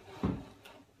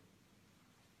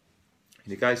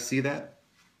 You guys see that?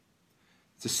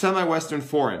 It's a semi-Western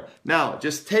forehand. Now,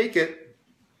 just take it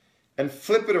and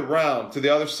flip it around to the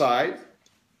other side.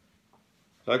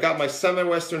 So I got my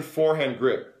semi-Western forehand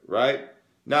grip, right?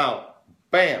 Now,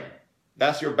 bam,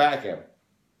 that's your backhand.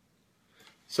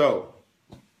 So,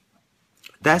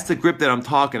 that's the grip that I'm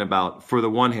talking about for the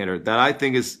one-hander that I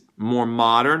think is more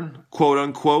modern, quote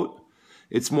unquote.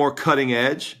 It's more cutting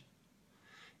edge.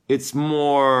 It's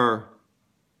more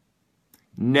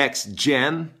next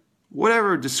gen,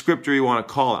 whatever descriptor you want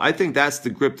to call it. I think that's the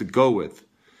grip to go with.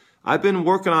 I've been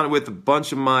working on it with a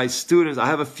bunch of my students. I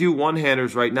have a few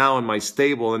one-handers right now in my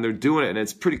stable, and they're doing it, and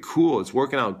it's pretty cool. It's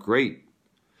working out great.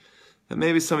 And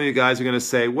maybe some of you guys are going to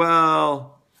say,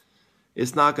 well,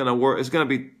 it's not going to work. It's going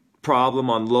to be a problem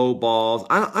on low balls.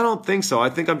 I don't think so. I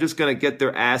think I'm just going to get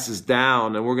their asses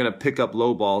down, and we're going to pick up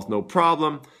low balls, no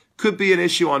problem. Could be an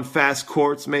issue on fast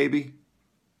courts, maybe.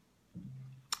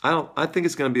 I think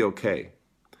it's going to be okay.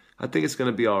 I think it's going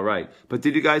to be all right. But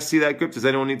did you guys see that grip? Does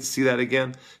anyone need to see that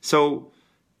again? So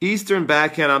Eastern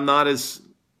backhand, I'm not as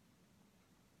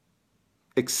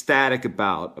ecstatic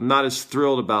about. I'm not as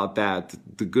thrilled about that,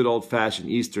 the good old-fashioned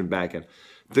Eastern backhand.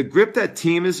 The grip that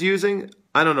Team is using,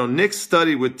 I don't know. Nick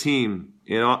studied with Team.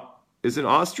 Is it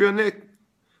Austria, Nick?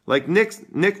 Like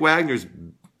Nick Wagner's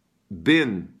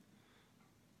been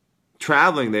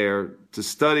traveling there to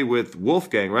study with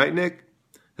Wolfgang, right, Nick?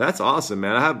 That's awesome,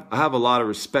 man. I have a lot of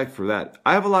respect for that.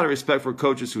 I have a lot of respect for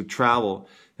coaches who travel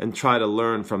and try to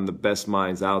learn from the best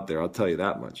minds out there. I'll tell you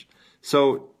that much.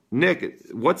 So, Nick,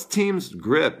 what's Team's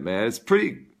grip, man? It's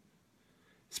pretty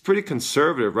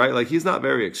conservative, right? Like, he's not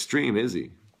very extreme, is he?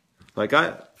 Like,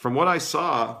 from what I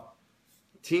saw,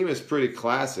 Team is pretty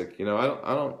classic.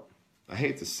 I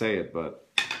hate to say it, but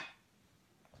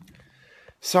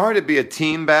sorry to be a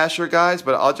Team basher, guys,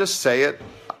 but I'll just say it.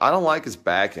 I don't like his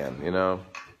backhand,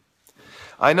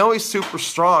 I know he's super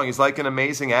strong. He's like an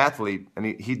amazing athlete, and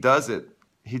he does it.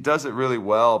 He does it really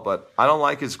well, but I don't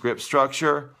like his grip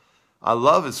structure. I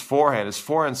love his forehand. His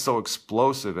forehand's so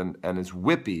explosive and it's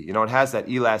whippy. It has that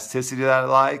elasticity that I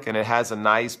like, and it has a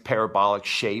nice parabolic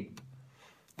shape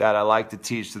that I like to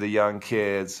teach to the young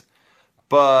kids.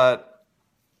 But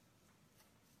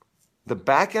the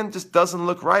backhand just doesn't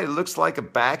look right. It looks like a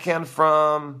backhand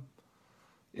from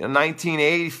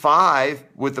 1985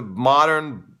 with a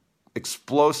modern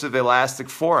explosive elastic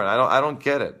forehand. I don't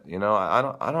get it. I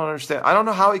don't understand. I don't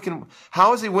know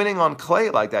how is he winning on clay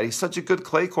like that? He's such a good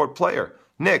clay court player.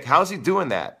 Nick, how's he doing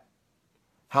that?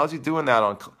 How's he doing that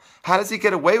on how does he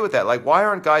get away with that? Like, why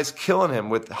aren't guys killing him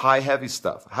with high heavy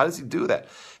stuff? How does he do that?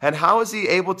 And how is he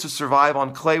able to survive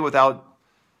on clay without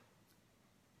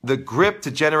the grip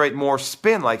to generate more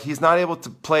spin? Like, he's not able to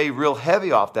play real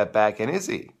heavy off that backhand, is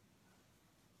he?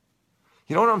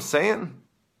 You know what I'm saying?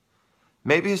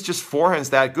 Maybe his just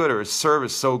forehand's that good, or his serve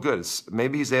is so good.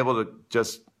 Maybe he's able to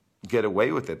just get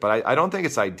away with it. But I don't think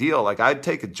it's ideal. Like, I'd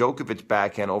take a Djokovic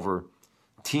backhand over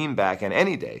Team backhand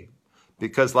any day.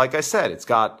 Because, like I said,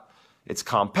 it's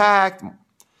compact.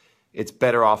 It's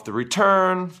better off the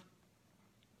return.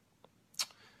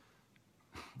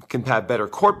 Can have better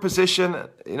court position.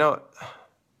 You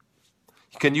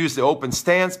can use the open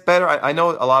stance better. I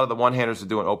know a lot of the one-handers are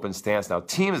doing open stance now.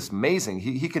 Team is amazing.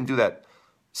 He can do that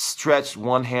stretched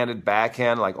one-handed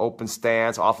backhand, like open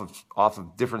stance off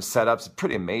of different setups. It's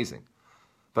pretty amazing.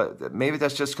 But maybe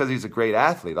that's just because he's a great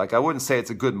athlete. Like, I wouldn't say it's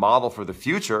a good model for the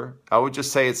future. I would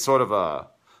just say it's sort of a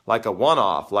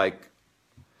one-off,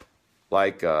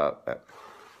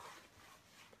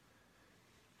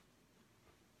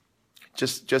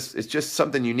 it's just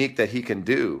something unique that he can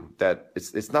do. That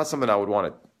it's not something I would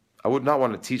not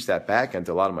want to teach that backhand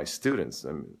to a lot of my students.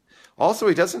 Also,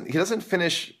 he doesn't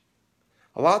finish.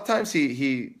 A lot of times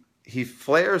he he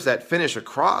flares that finish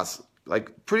across,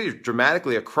 like pretty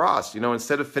dramatically across,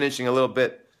 instead of finishing a little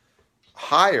bit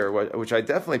higher, which I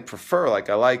definitely prefer.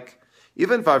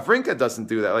 Even Wawrinka doesn't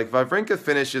do that. Like Wawrinka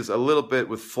finishes a little bit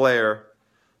with flair,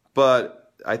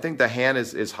 but I think the hand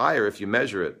is higher if you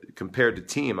measure it compared to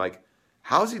Thiem. Like,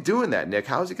 how's he doing that, Nick?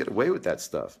 How does he get away with that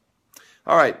stuff?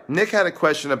 All right, Nick had a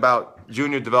question about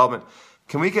junior development.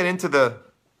 Can we get into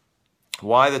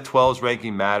why the 12s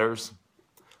ranking matters?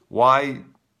 Why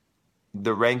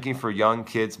the ranking for young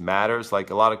kids matters? Like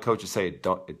a lot of coaches say it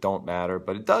don't matter,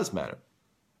 but it does matter.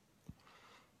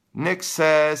 Nick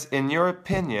says, in your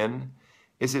opinion,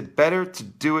 is it better to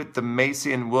do it the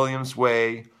Macy and Williams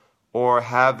way or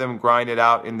have them grind it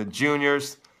out in the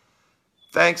juniors?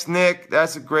 Thanks, Nick.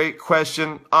 That's a great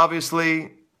question.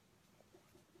 Obviously,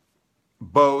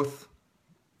 both.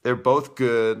 They're both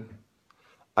good.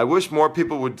 I wish more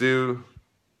people would do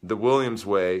the Williams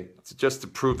way just to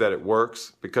prove that it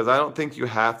works, because I don't think you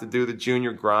have to do the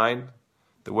junior grind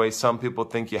the way some people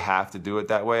think you have to do it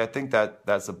that way. I think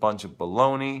that's a bunch of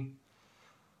baloney.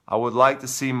 I would like to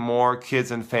see more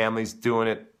kids and families doing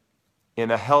it in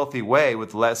a healthy way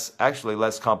with less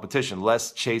competition,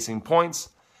 less chasing points,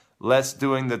 less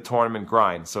doing the tournament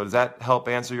grind. So does that help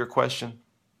answer your question?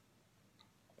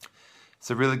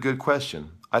 It's a really good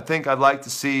question. I think I'd like to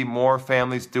see more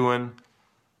families doing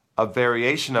a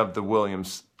variation of the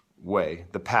Williams way,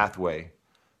 the pathway,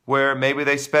 where maybe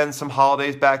they spend some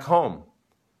holidays back home.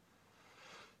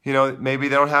 Maybe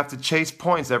they don't have to chase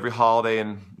points every holiday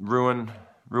and ruin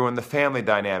the family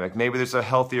dynamic. Maybe there's a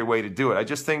healthier way to do it. I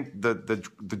just think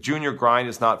the junior grind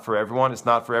is not for everyone. It's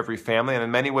not for every family, and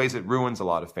in many ways it ruins a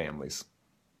lot of families.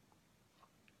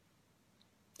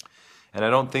 And I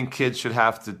don't think kids should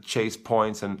have to chase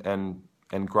points and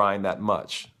grind that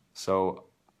much. So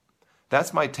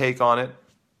that's my take on it.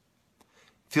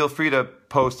 Feel free to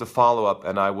post a follow-up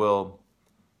and I will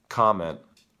comment.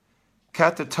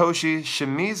 Katatoshi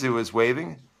Shimizu is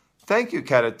waving. Thank you,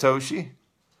 Katatoshi.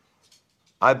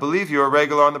 I believe you're a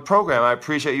regular on the program. I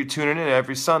appreciate you tuning in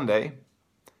every Sunday.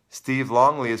 Steve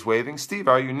Longley is waving. Steve,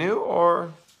 are you new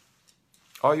or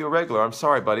are you a regular? I'm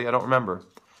sorry, buddy. I don't remember.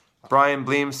 Brian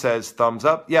Bleem says thumbs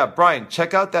up. Yeah, Brian,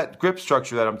 check out that grip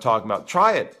structure that I'm talking about.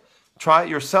 Try it. Try it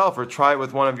yourself or try it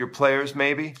with one of your players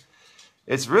maybe.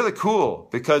 It's really cool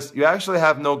because you actually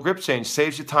have no grip change.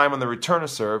 Saves you time on the return of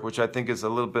serve, which I think is a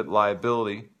little bit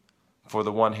liability for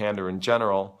the one-hander in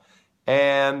general.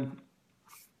 And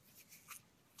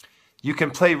you can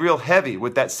play real heavy.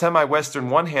 With that semi-Western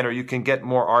one-hander, you can get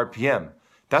more RPM.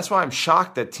 That's why I'm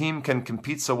shocked that Thiem can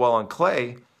compete so well on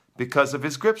clay because of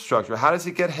his grip structure. How does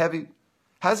he get heavy?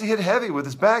 How does he hit heavy with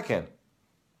his backhand?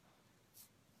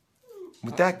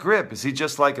 With that grip, is he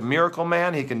just like a miracle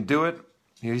man? He can do it.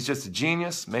 He's just a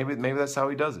genius. Maybe that's how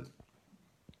he does it.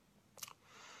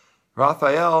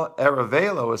 Rafael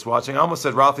Aravelo is watching. I almost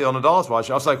said Rafael Nadal is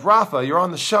watching. I was like, Rafa, you're on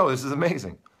the show. This is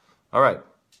amazing. All right.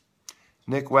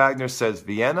 Nick Wagner says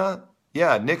Vienna.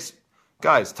 Yeah,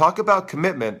 guys, talk about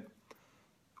commitment.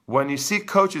 When you see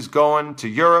coaches going to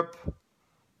Europe,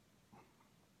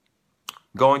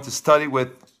 going to study with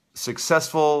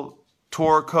successful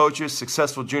tour coaches,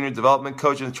 successful junior development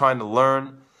coaches, and trying to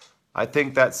learn, I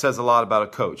think that says a lot about a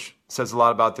coach. It says a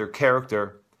lot about their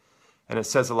character, and it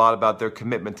says a lot about their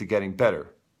commitment to getting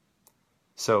better.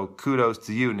 So kudos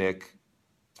to you, Nick,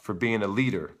 for being a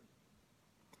leader.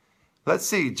 Let's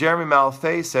see. Jeremy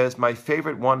Malfay says, my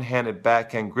favorite one-handed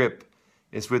backhand grip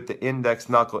is with the index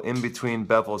knuckle in between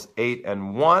bevels 8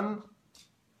 and 1.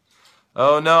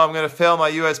 Oh no, I'm going to fail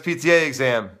my USPTA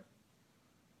exam.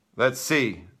 Let's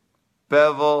see.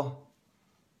 Bevel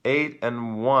 8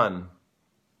 and 1.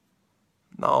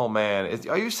 No, man.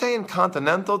 Are you saying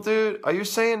continental, dude? Are you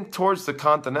saying towards the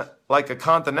continent, like a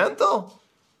continental?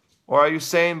 Or are you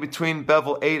saying between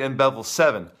bevel 8 and bevel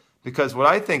 7? Because what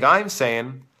I think I'm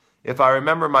saying, if I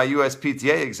remember my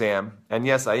USPTA exam, and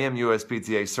yes, I am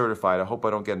USPTA certified, I hope I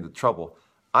don't get into trouble.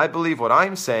 I believe what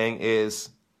I'm saying is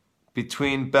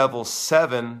between bevel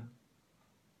 7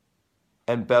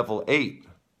 and bevel 8.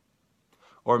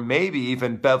 Or maybe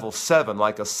even bevel 7,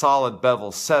 like a solid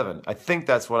bevel 7. I think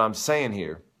that's what I'm saying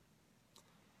here.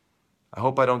 I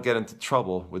hope I don't get into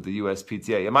trouble with the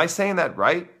USPTA. Am I saying that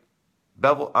right?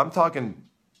 Bevel, I'm talking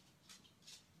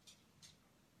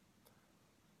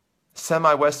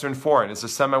semi-Western forehand. Is a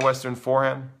semi-Western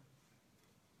forehand?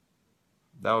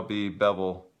 That would be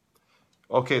bevel.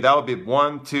 Okay, that would be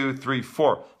 1, 2, 3,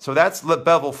 4. So that's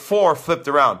bevel 4 flipped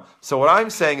around. So what I'm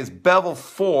saying is bevel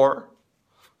 4,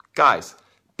 guys,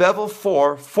 bevel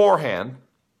 4 forehand,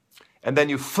 and then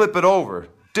you flip it over.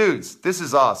 Dudes, this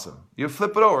is awesome. You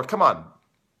flip it over. Come on.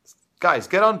 Guys,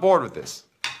 get on board with this.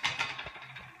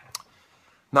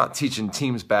 not teaching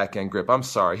teams backhand grip. I'm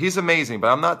sorry. He's amazing,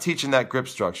 but I'm not teaching that grip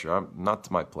structure. I'm not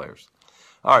to my players.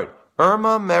 All right.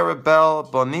 Irma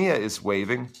Maribel Bonilla is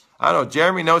waving. I don't know.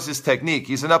 Jeremy knows his technique.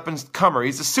 He's an up-and-comer.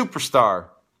 He's a superstar.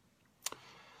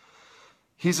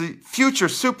 He's a future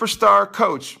superstar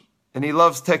coach, and he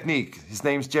loves technique. His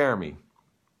name's Jeremy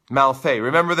Malfay.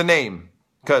 Remember the name,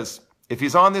 because if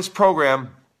he's on this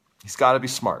program, he's got to be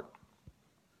smart.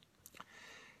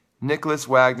 Nicholas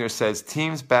Wagner says,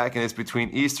 teams backhand is between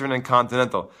Eastern and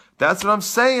Continental. That's what I'm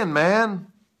saying, man.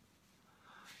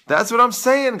 That's what I'm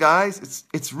saying, guys.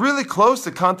 It's really close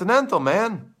to Continental,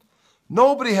 man.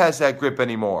 Nobody has that grip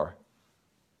anymore.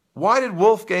 Why did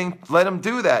Wolfgang let him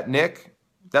do that, Nick?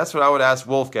 That's what I would ask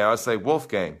Wolfgang. I would say,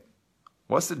 Wolfgang,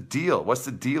 what's the deal? What's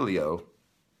the dealio?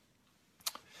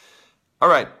 All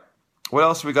right. What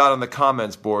else we got on the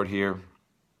comments board here?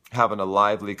 Having a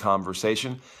lively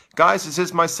conversation. Guys, this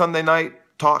is my Sunday night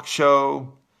talk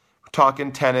show. We're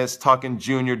talking tennis, talking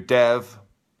junior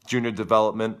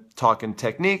development, talking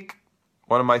technique,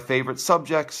 one of my favorite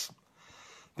subjects.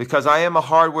 Because I am a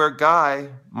hardware guy,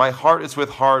 my heart is with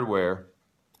hardware.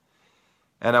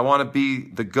 And I want to be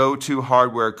the go-to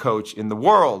hardware coach in the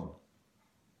world,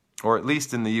 or at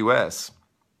least in the U.S.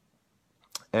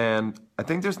 And I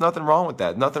think there's nothing wrong with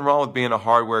that. Nothing wrong with being a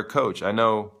hardware coach. I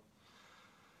know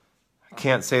I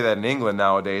can't say that in England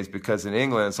nowadays because in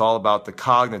England it's all about the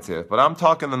cognitive. But I'm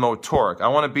talking the motoric. I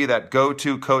want to be that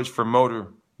go-to coach for motor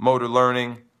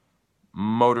learning,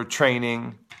 motor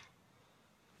training,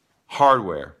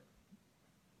 hardware.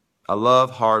 I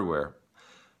love hardware.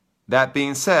 That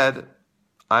being said,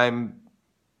 I'm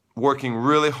working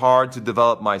really hard to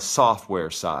develop my software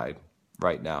side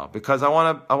right now because I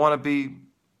want to be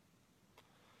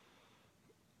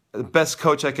the best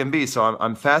coach I can be. So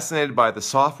I'm fascinated by the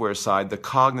software side, the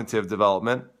cognitive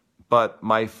development, but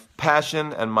my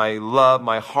passion and my love,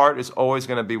 my heart is always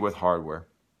going to be with hardware.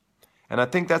 And I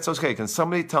think that's okay. Can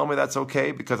somebody tell me that's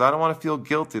okay? Because I don't want to feel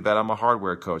guilty that I'm a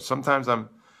hardware coach. Sometimes I'm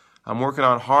working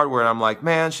on hardware and I'm like,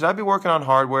 man, should I be working on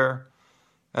hardware?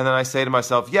 And then I say to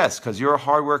myself, yes, because you're a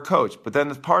hardware coach. But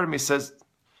then part of me says,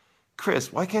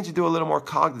 Chris, why can't you do a little more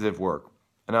cognitive work?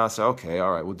 And I'll say, okay,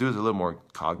 all right, we'll do a little more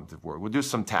cognitive work. We'll do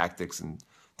some tactics and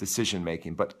decision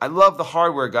making. But I love the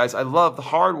hardware, guys. I love the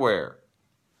hardware.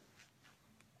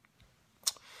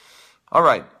 All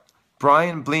right.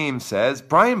 Brian Bleem says,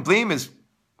 Brian Bleem is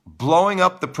blowing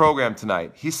up the program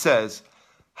tonight. He says,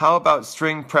 how about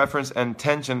string preference and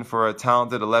tension for a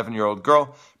talented 11-year-old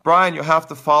girl? Brian, you'll have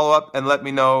to follow up and let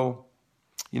me know,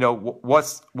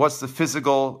 what's the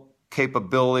physical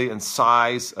capability and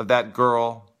size of that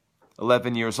girl,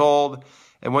 11 years old.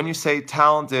 And when you say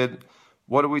talented,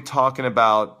 what are we talking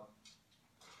about?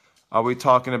 Are we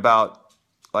talking about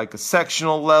like a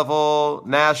sectional level,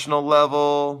 national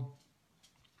level?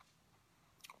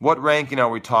 What ranking are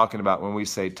we talking about when we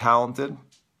say talented?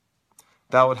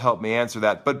 That would help me answer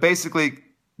that. But basically,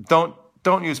 don't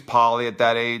use poly at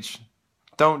that age.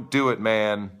 Don't do it,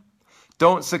 man.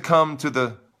 Don't succumb to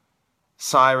the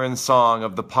siren song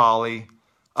of the poly.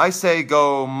 I say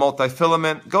go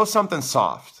multifilament. Go something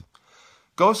soft.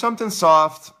 Go something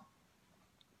soft.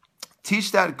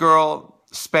 Teach that girl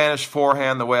Spanish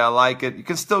forehand the way I like it. You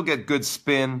can still get good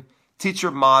spin. Teach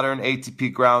her modern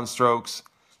ATP ground strokes.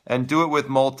 And do it with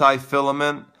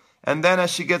multifilament. And then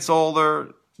as she gets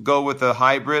older, go with a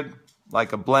hybrid,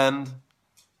 like a blend,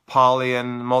 poly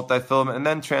and multifilament, and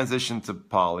then transition to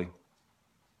poly.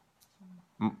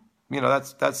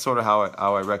 That's sort of how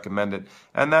I recommend it.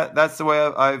 And that's the way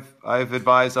I've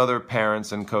advised other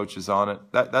parents and coaches on it.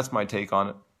 That's my take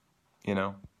on it,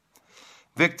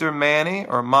 Victor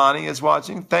Mani is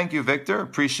watching. Thank you, Victor.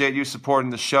 Appreciate you supporting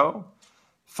the show.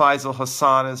 Faisal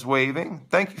Hassan is waving.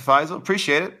 Thank you, Faisal.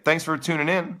 Appreciate it. Thanks for tuning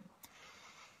in.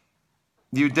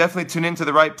 You definitely tune into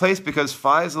the right place because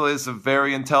Faisal is a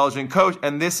very intelligent coach.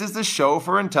 And this is the show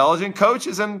for intelligent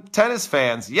coaches and tennis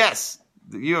fans. Yes,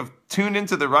 you have tuned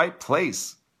into the right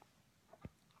place.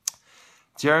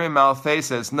 Jeremy Malfay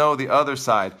says, no, the other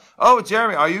side. Oh,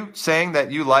 Jeremy, are you saying that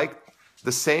you like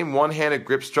the same one-handed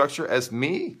grip structure as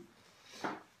me?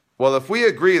 Well, if we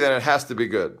agree, then it has to be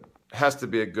good. It has to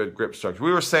be a good grip structure.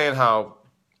 We were saying how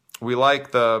we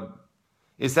like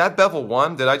is that bevel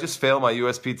 1? Did I just fail my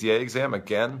USPTA exam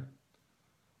again?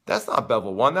 That's not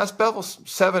bevel 1. That's bevel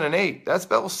 7 and 8. That's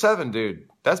bevel 7, dude.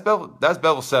 That's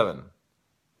bevel 7.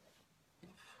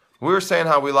 We were saying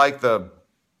how we like the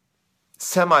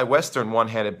semi-Western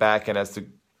one-handed backhand as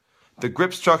the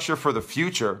grip structure for the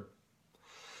future.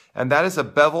 And that is a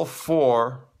bevel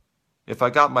 4. If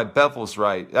I got my bevels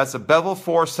right, that's a bevel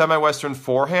 4 semi-Western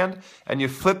forehand, and you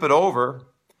flip it over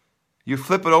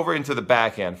into the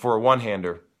backhand for a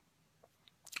one-hander.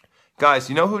 Guys,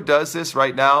 you know who does this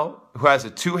right now? Who has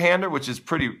a two-hander, which is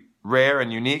pretty rare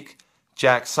and unique?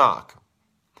 Jack Sock.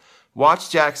 Watch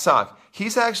Jack Sock.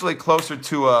 He's actually closer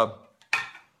to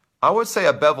I would say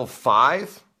a bevel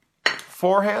 5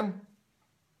 forehand.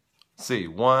 Let's see,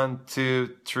 1,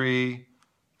 2, 3,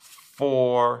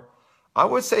 4. I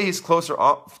would say he's closer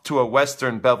to a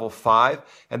Western bevel 5.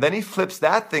 And then he flips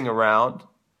that thing around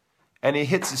and he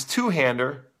hits his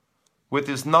two-hander with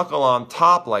his knuckle on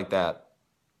top like that.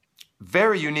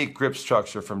 Very unique grip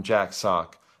structure from Jack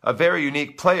Sock. A very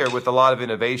unique player with a lot of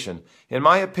innovation. In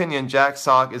my opinion, Jack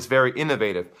Sock is very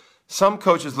innovative. Some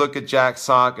coaches look at Jack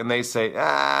Sock and they say, it's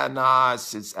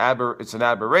an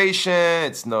aberration,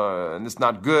 it's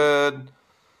not good.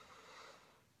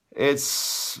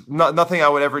 It's nothing I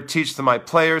would ever teach to my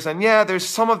players. And yeah, there's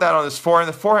some of that on his forehand.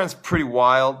 The forehand's pretty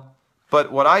wild.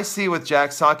 But what I see with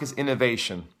Jack Sock is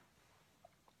innovation.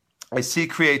 I see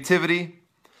creativity.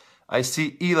 I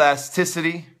see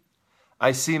elasticity.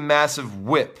 I see massive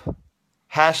whip.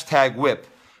 Hashtag whip.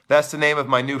 That's the name of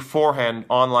my new forehand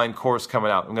online course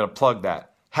coming out. I'm going to plug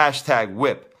that. Hashtag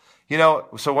whip. You know,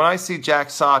 so when I see Jack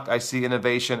Sock, I see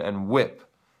innovation and whip.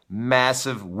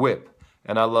 Massive whip.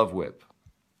 And I love whip.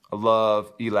 I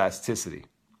love elasticity.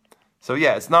 So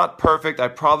yeah, it's not perfect. I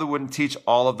probably wouldn't teach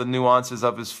all of the nuances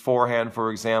of his forehand,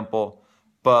 for example,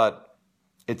 but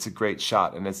it's a great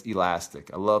shot and it's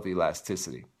elastic. I love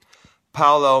elasticity.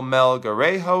 Paolo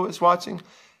Melgarejo is watching.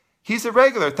 He's a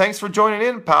regular. Thanks for joining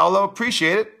in, Paolo.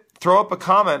 Appreciate it. Throw up a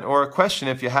comment or a question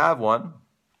if you have one.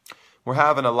 We're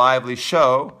having a lively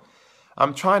show.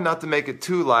 I'm trying not to make it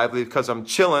too lively because I'm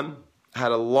chilling.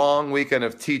 Had a long weekend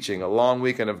of teaching, a long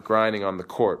weekend of grinding on the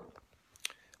court.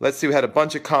 Let's see, we had a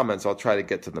bunch of comments. I'll try to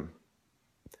get to them.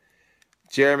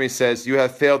 Jeremy says, you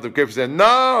have failed the grip exam.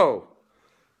 No!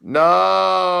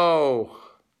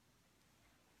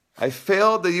 I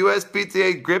failed the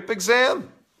USPTA grip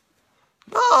exam?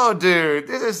 No, dude.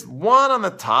 There's 1 on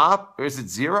the top. Or is it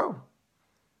 0?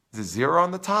 Is it 0 on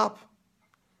the top?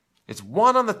 It's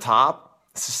 1 on the top.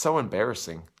 This is so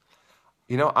embarrassing.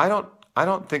 You know, I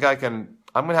don't think I can.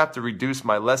 I'm going to have to reduce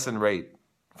my lesson rate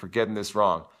for getting this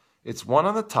wrong. It's 1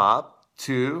 on the top,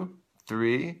 2,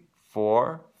 3,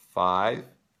 4, 5,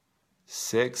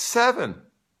 6, 7.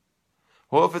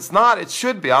 Well, if it's not, it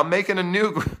should be. I'm making a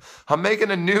new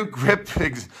grip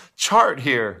chart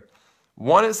here.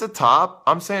 1 is the top.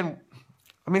 I'm saying,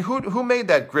 who made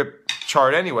that grip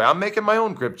chart anyway? I'm making my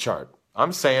own grip chart.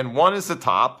 I'm saying 1 is the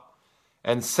top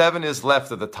and 7 is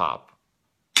left of the top.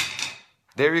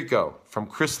 There you go. From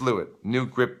Chris Lewitt, new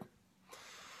grip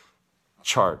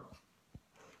chart.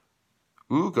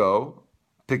 Ugo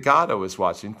Pigato is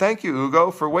watching. Thank you,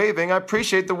 Ugo, for waving. I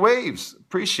appreciate the waves.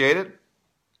 Appreciate it.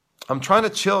 I'm trying to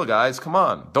chill, guys. Come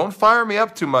on. Don't fire me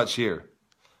up too much here.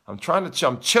 I'm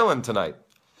chilling tonight.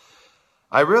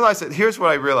 I realized that, here's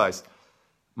what I realized.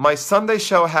 My Sunday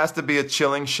show has to be a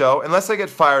chilling show, unless I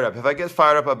get fired up. If I get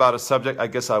fired up about a subject, I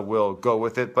guess I will go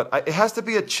with it. But it has to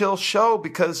be a chill show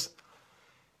because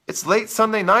it's late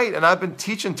Sunday night and I've been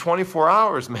teaching 24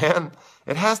 hours, man.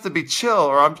 It has to be chill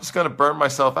or I'm just going to burn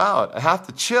myself out. I have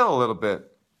to chill a little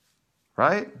bit,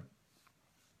 right?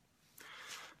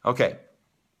 Okay.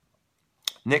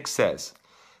 Nick says,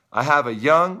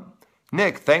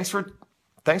 Nick, thanks for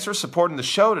supporting the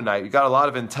show tonight. You got a lot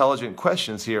of intelligent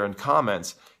questions here and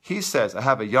comments. He says, I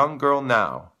have a young girl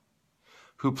now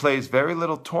who plays very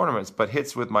little tournaments but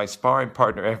hits with my sparring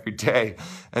partner every day,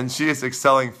 and she is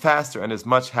excelling faster and is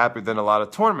much happier than a lot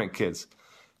of tournament kids.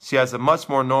 She has a much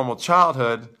more normal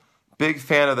childhood, big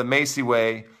fan of the Macy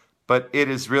way, but it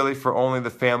is really for only the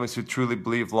families who truly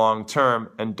believe long term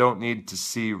and don't need to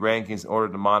see rankings in order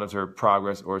to monitor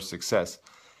progress or success.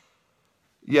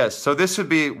 Yes, so this would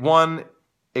be one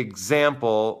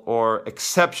example or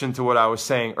exception to what I was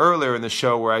saying earlier in the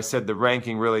show where I said the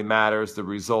ranking really matters, the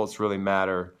results really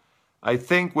matter. I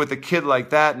think with a kid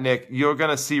like that, Nick, you're going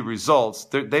to see results.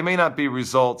 They may not be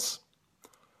results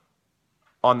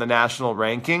on the national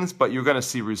rankings, but you're going to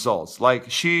see results. Like,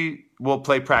 she will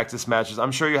play practice matches.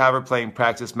 I'm sure you have her playing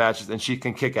practice matches and she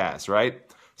can kick ass, right?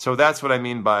 So that's what I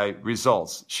mean by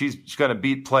results. She's going to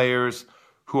beat players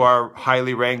who are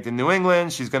highly ranked in New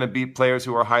England. She's going to beat players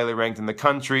who are highly ranked in the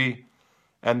country.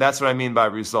 And that's what I mean by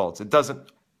results. It doesn't,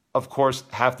 of course,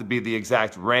 have to be the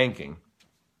exact ranking,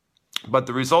 but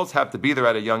the results have to be there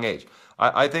at a young age.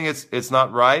 I think it's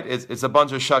not right. It's a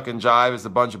bunch of shuck and jive. It's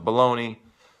a bunch of baloney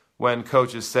when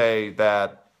coaches say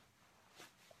that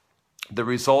the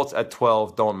results at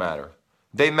 12 don't matter.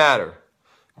 They matter.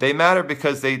 They matter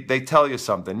because they tell you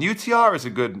something. UTR is a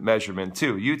good measurement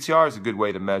too. UTR is a good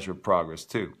way to measure progress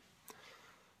too.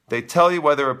 They tell you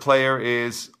whether a player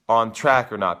is on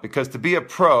track or not. Because to be a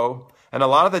pro, And a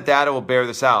lot of the data will bear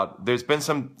this out. There's been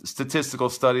some statistical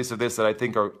studies of this that I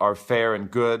think are fair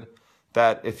and good,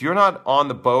 that if you're not on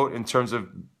the boat in terms of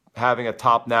having a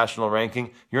top national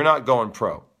ranking, you're not going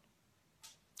pro.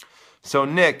 So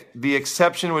Nick, the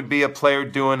exception would be a player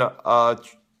doing a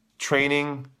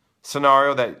training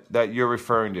scenario that you're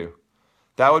referring to.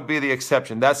 That would be the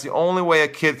exception. That's the only way a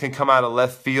kid can come out of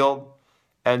left field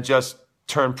and just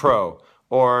turn pro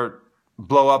or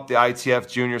blow up the ITF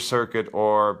junior circuit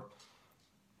or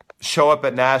show up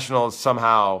at nationals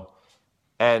somehow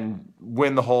and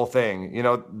win the whole thing. You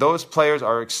know, those players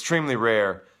are extremely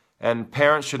rare, and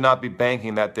parents should not be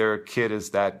banking that their kid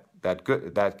is that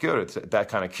good. It's that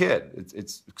kind of kid.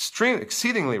 It's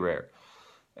exceedingly rare.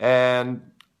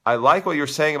 And I like what you're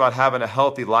saying about having a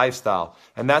healthy lifestyle,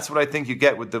 and that's what I think you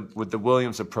get with the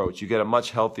Williams approach. You get a much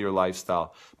healthier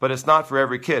lifestyle, but it's not for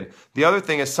every kid. The other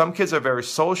thing is some kids are very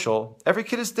social. Every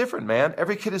kid is different, man.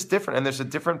 Every kid is different, and there's a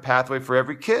different pathway for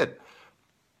every kid.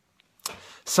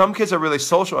 Some kids are really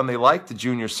social, and they like the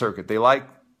junior circuit. They like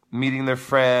meeting their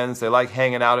friends. They like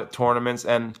hanging out at tournaments,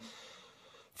 and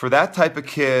for that type of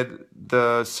kid,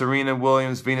 the Serena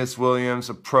Williams, Venus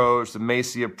Williams approach, the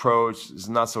Macy approach is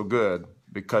not so good,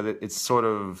 because it's sort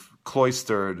of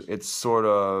cloistered, it's sort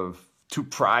of too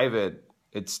private,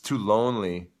 it's too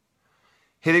lonely.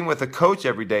 Hitting with a coach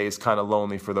every day is kind of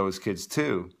lonely for those kids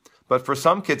too. But for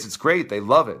some kids, it's great. They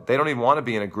love it. They don't even want to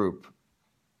be in a group.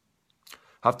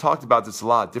 I've talked about this a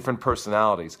lot, different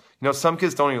personalities. You know, some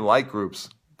kids don't even like groups.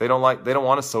 They don't want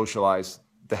to socialize.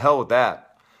 The hell with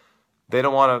that. They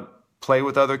don't want to play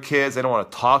with other kids. They don't want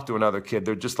to talk to another kid.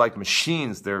 They're just like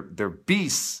machines. They're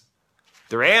beasts.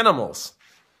 They're animals.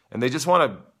 And they just want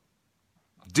to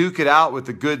duke it out with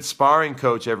a good sparring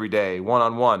coach every day,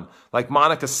 one-on-one. Like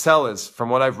Monica Seles, from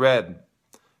what I've read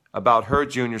about her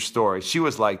junior story. She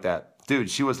was like that. Dude,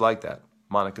 she was like that,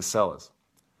 Monica Seles.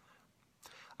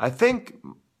 I think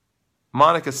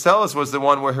Monica Seles was the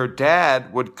one where her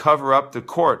dad would cover up the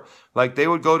court. Like they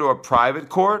would go to a private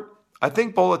court. I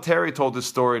think Bollettieri told this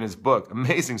story in his book.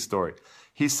 Amazing story.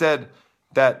 He said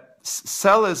that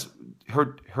Seles,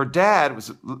 her dad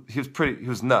he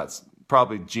was nuts,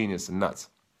 probably genius and nuts.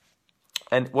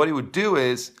 And what he would do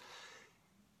is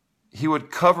he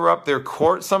would cover up their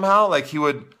court somehow, like he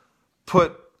would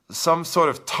put some sort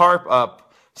of tarp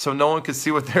up so no one could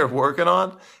see what they're working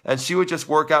on, and she would just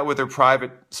work out with her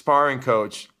private sparring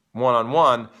coach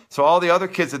one-on-one. So all the other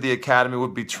kids at the academy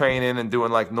would be training and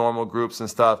doing like normal groups and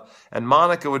stuff, and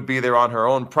Monica would be there on her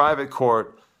own private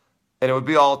court, and it would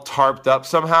be all tarped up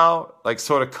somehow, like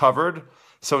sort of covered,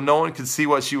 so no one could see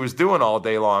what she was doing all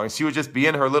day long. She would just be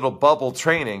in her little bubble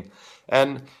training.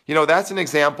 And, you know, that's an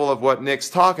example of what Nick's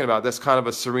talking about. That's kind of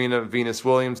a Serena Venus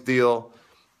Williams deal.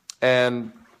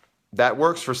 And that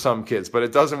works for some kids, but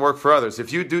it doesn't work for others.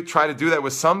 If you do try to do that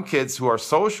with some kids who are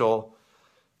social,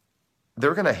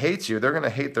 they're going to hate you. They're going to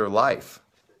hate their life.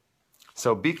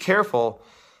 So be careful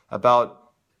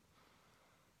about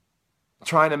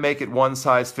trying to make it one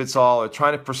size fits all, or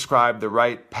trying to prescribe the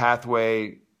right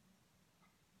pathway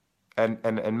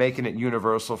and making it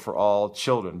universal for all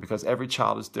children, because every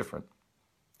child is different.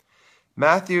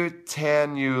 Matthew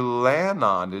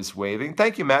Tanulanand is waving.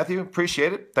 Thank you, Matthew.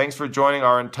 Appreciate it. Thanks for joining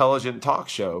our intelligent talk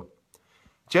show.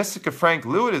 Jessica Frank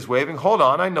Lewitt is waving. Hold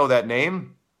on, I know that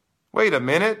name. Wait a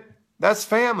minute. That's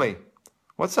family.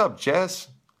 What's up, Jess?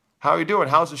 How are you doing?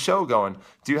 How's the show going?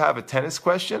 Do you have a tennis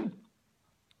question?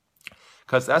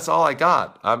 Because that's all I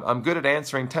got. I'm good at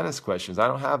answering tennis questions. I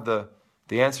don't have the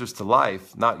answers to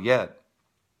life, not yet.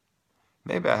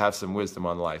 Maybe I have some wisdom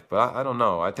on life, but I don't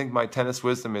know. I think my tennis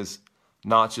wisdom is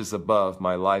notches above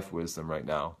my life wisdom right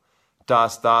now.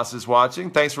 Das is watching.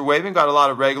 Thanks for waving. Got a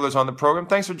lot of regulars on the program.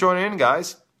 Thanks for joining in,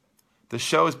 guys. The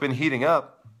show has been heating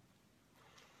up.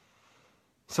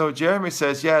 So Jeremy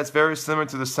says, yeah, it's very similar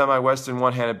to the semi-western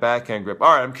one-handed backhand grip.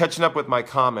 All right, I'm catching up with my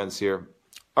comments here.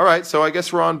 All right, so I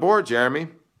guess we're on board, Jeremy.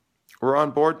 We're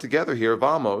on board together here.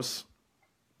 Vamos.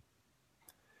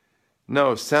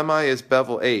 No, semi is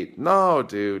bevel 8. No,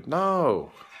 dude,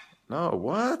 no. No,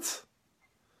 what?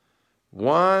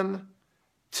 1,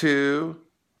 2,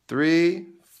 3,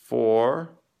 4,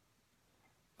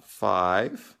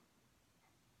 5,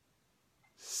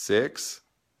 6,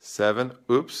 7.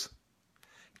 Oops.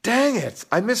 Dang it,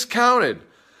 I miscounted.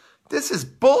 This is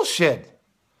bullshit.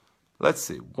 Let's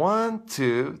see. 1,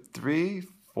 2, 3,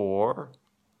 4,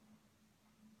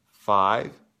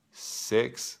 5,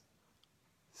 6,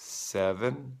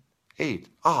 7, 8.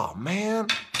 Oh, man.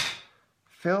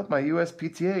 Failed my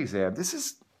USPTA exam. This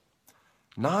is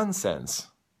nonsense.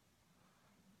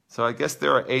 So I guess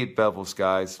there are 8 bevels,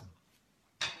 guys.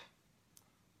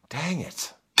 Dang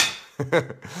it.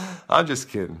 I'm just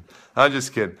kidding.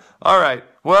 All right.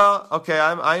 Well, okay,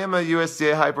 I am a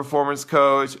USDA high performance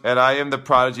coach, and I am the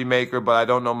Prodigy maker, but I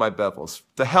don't know my bevels.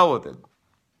 The hell with it.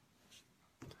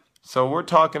 So we're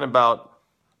talking about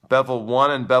bevel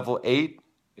 1 and bevel 8.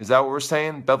 Is that what we're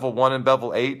saying? Bevel 1 and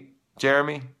bevel 8,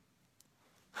 Jeremy?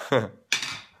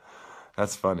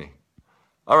 That's funny.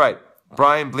 All right.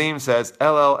 Brian Bleem says,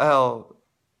 LLL,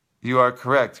 you are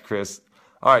correct, Chris.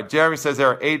 All right. Jeremy says there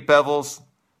are 8 bevels,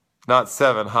 not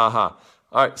 7. Haha.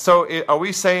 All right. So are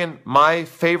we saying my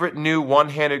favorite new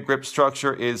one-handed grip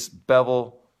structure is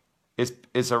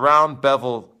around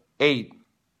bevel 8,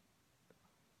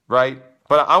 right?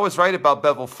 But I was right about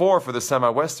bevel 4 for the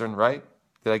semi-western, right?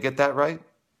 Did I get that right?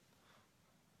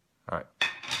 All right.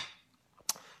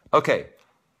 Okay.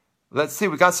 Let's see.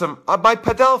 We got some. My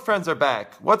Padel friends are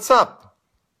back. What's up?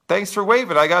 Thanks for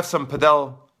waving. I got some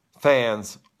Padel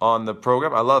fans on the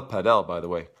program. I love Padel, by the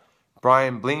way.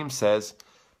 Brian Bleem says,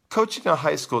 coaching a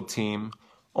high school team,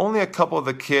 only a couple of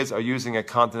the kids are using a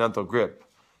continental grip.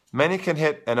 Many can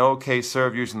hit an okay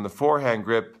serve using the forehand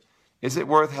grip. Is it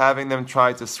worth having them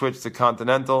try to switch to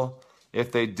continental?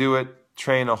 If they do it,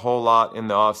 train a whole lot in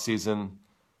the off season.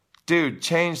 Dude,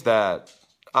 change that.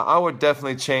 I would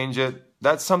definitely change it.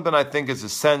 That's something I think is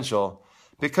essential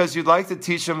because you'd like to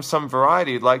teach them some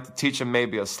variety. You'd like to teach them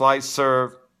maybe a slice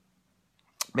serve,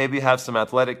 maybe have some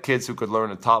athletic kids who could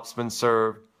learn a topspin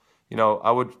serve. You know,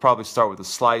 I would probably start with a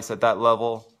slice at that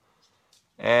level.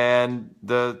 And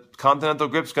the continental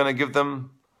grip's going to give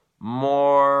them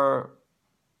more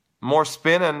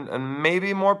spin and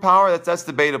maybe more power. That's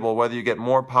debatable whether you get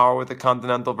more power with a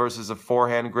continental versus a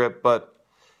forehand grip. But,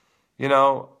 you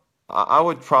know, I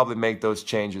would probably make those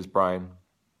changes, Brian.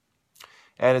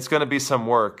 And it's going to be some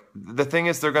work. The thing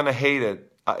is, they're going to hate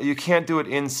it. You can't do it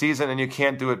in season and you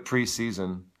can't do it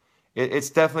pre-season. It's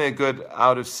definitely a good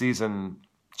out-of-season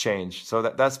change. So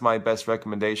that's my best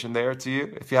recommendation there to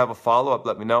you. If you have a follow-up,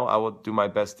 let me know. I will do my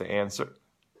best to answer.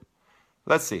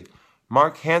 Let's see.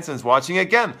 Mark Hansen's watching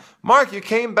again. Mark, you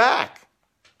came back.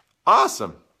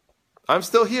 Awesome. I'm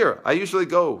still here. I usually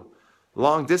go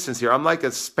long distance here. I'm like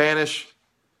a Spanish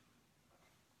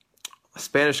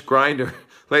grinder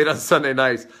late on Sunday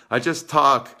nights. I just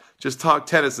talk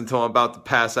tennis until I'm about to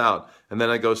pass out, and then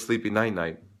I go sleepy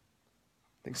night-night.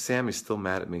 I think Sammy's still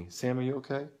mad at me. Sam, are you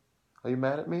okay? Are you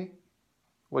mad at me?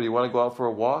 What, do you want to go out for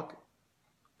a walk?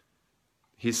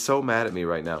 He's so mad at me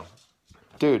right now.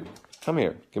 Dude, come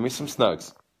here. Give me some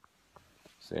snugs.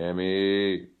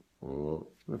 Sammy. Oh,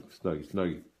 snuggy.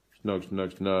 Snug.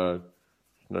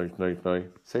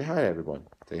 Say hi, everyone.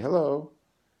 Say hello.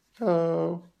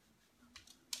 Hello.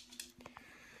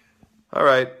 All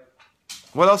right.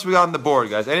 What else we got on the board,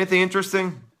 guys? Anything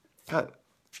interesting? God,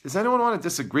 does anyone want to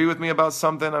disagree with me about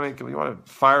something? I mean, you want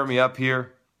to fire me up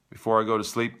here before I go to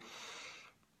sleep?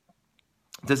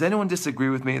 Does anyone disagree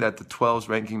with me that the 12's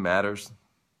ranking matters?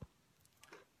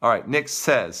 All right. Nick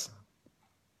says,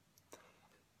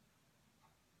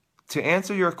 to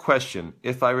answer your question,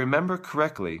 if I remember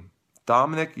correctly,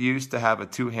 Dominic used to have a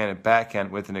two-handed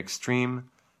backhand with an extreme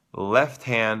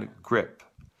left-hand grip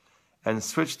and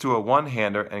switched to a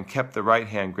one-hander and kept the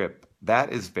right-hand grip.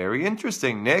 That is very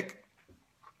interesting, Nick.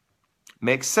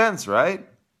 Makes sense, right?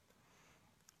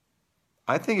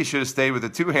 I think he should have stayed with the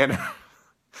two-hander.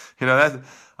 I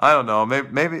don't know.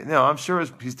 Maybe I'm sure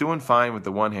he's doing fine with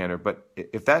the one-hander. But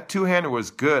if that two-hander was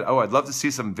good, I'd love to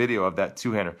see some video of that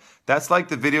two-hander. That's like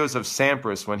the videos of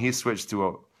Sampras when he switched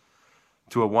to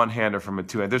a one-hander from a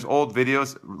two-hander. There's old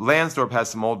videos. Lansdorp has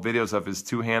some old videos of his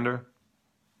two-hander.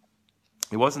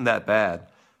 It wasn't that bad,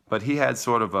 but he had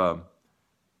sort of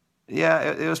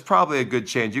it was probably a good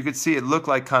change. You could see it looked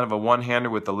like kind of a one-hander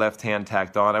with the left hand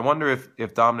tacked on. I wonder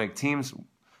if Dominic Thiem's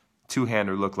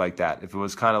two-hander looked like that, if it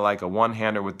was kind of like a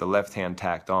one-hander with the left hand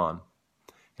tacked on,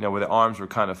 where the arms were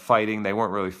kind of fighting. They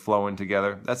weren't really flowing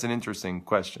together. That's an interesting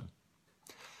question.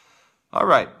 All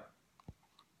right.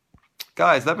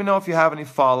 Guys, let me know if you have any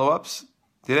follow-ups.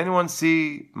 Did anyone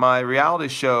see my reality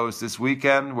shows this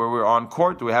weekend where we're on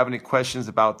court? Do we have any questions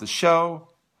about the show?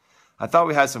 I thought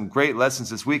we had some great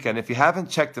lessons this weekend. If you haven't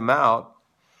checked them out,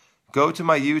 go to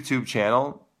my YouTube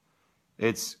channel.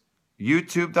 It's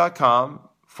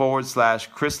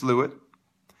youtube.com/Chris Lewitt.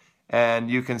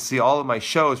 And you can see all of my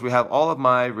shows. We have all of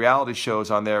my reality shows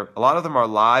on there. A lot of them are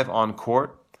live on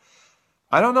court.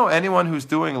 I don't know anyone who's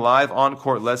doing live on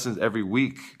court lessons every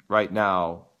week right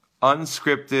now.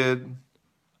 Unscripted,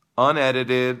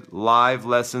 unedited, live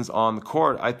lessons on the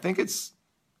court. I think it's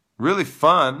really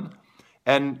fun.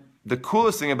 And the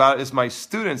coolest thing about it is my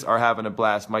students are having a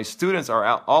blast. My students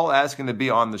are all asking to be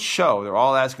on the show. They're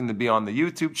all asking to be on the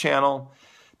YouTube channel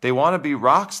they want to be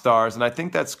rock stars, and I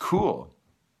think that's cool.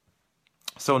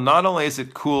 So not only is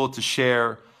it cool to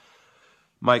share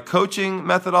my coaching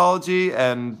methodology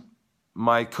and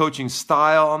my coaching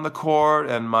style on the court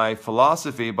and my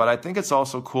philosophy, but I think it's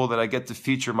also cool that I get to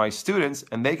feature my students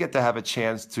and they get to have a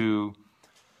chance to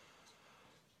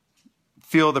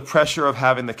feel the pressure of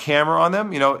having the camera on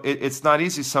them. You know, it's not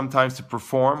easy sometimes to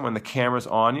perform when the camera's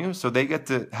on you, so they get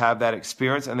to have that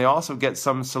experience, and they also get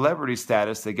some celebrity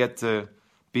status. They get to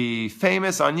be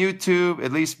famous on YouTube,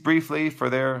 at least briefly, for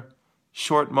their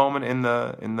short moment in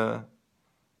the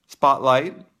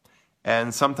spotlight.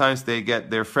 And sometimes they get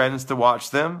their friends to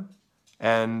watch them,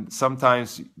 and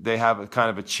sometimes they have a kind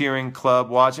of a cheering club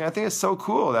watching. I think it's so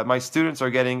cool that my students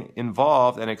are getting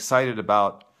involved and excited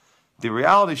about the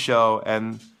reality show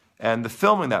and the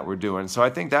filming that we're doing. So I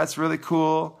think that's really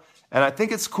cool. And I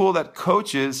think it's cool that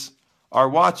coaches are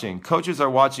watching. Coaches are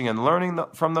watching and learning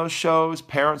from those shows.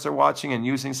 Parents are watching and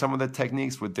using some of the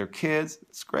techniques with their kids.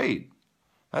 It's great.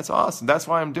 That's awesome. That's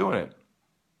why I'm doing it.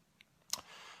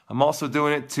 I'm also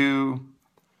doing it to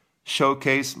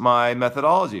showcase my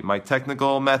methodology, my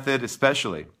technical method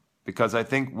especially, because I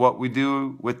think what we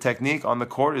do with technique on the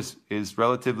court is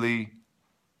relatively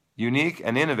unique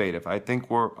and innovative. I think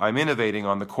I'm innovating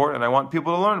on the court, and I want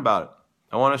people to learn about it.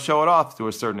 I want to show it off to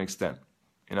a certain extent,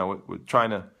 you know, with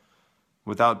trying to,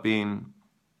 without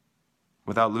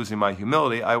losing my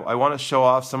humility. I want to show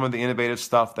off some of the innovative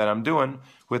stuff that I'm doing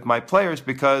with my players,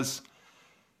 because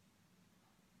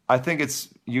I think it's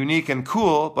unique and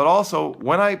cool. But also,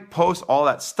 when I post all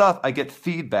that stuff, I get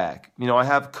feedback. You know, I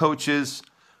have coaches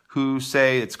who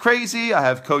say it's crazy. I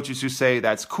have coaches who say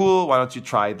that's cool. Why don't you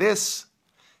try this?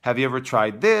 Have you ever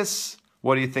tried this?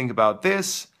 What do you think about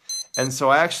this? And so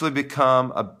I actually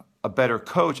become a better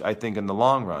coach, I think, in the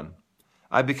long run.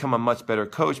 I become a much better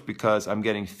coach because I'm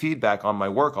getting feedback on my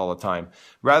work all the time,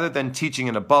 rather than teaching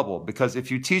in a bubble. Because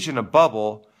if you teach in a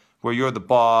bubble where you're the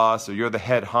boss or you're the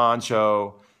head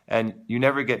honcho and you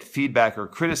never get feedback or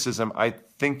criticism, I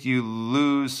think you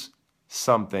lose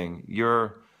something.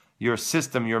 Your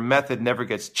system, your method never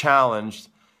gets challenged.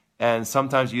 And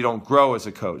sometimes you don't grow as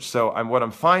a coach. So what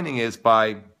I'm finding is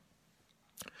by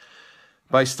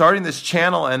starting this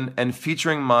channel and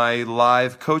featuring my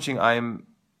live coaching, I'm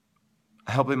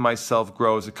helping myself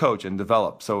grow as a coach and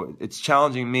develop. So it's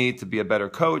challenging me to be a better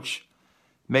coach,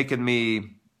 making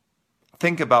me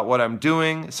think about what I'm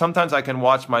doing. Sometimes I can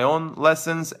watch my own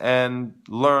lessons and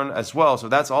learn as well. So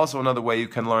that's also another way you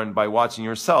can learn, by watching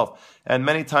yourself. And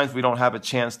many times we don't have a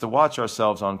chance to watch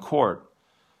ourselves on court.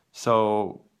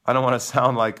 So I don't want to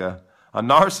sound like a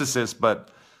narcissist,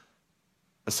 but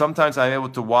sometimes I'm able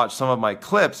to watch some of my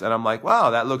clips and I'm like,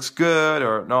 wow, that looks good,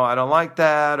 or no, I don't like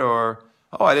that, or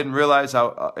oh, I didn't realize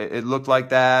how it looked like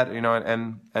that, you know,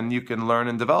 and you can learn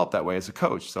and develop that way as a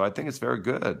coach. So I think it's very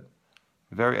good,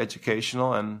 very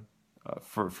educational, and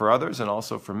for others and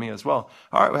also for me as well.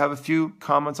 All right, we have a few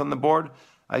comments on the board.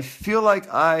 I feel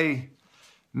like I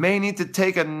may need to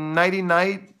take a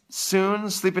nighty-night soon,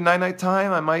 sleeping night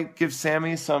time. I might give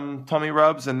Sammy some tummy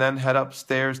rubs and then head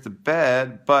upstairs to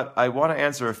bed, but I want to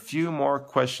answer a few more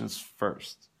questions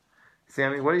first.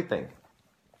 Sammy, what do you think?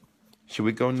 Should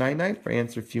we go night-night or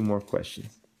answer a few more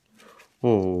questions?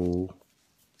 Oh.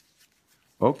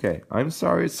 Okay, I'm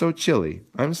sorry it's so chilly.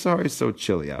 I'm sorry it's so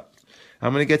chilly out.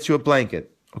 I'm going to get you a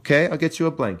blanket, okay? I'll get you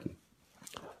a blankie.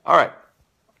 All right.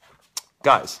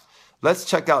 Guys, let's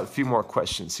check out a few more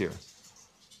questions here.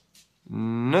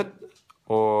 Nut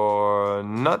or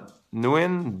nut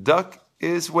Nguyen Duck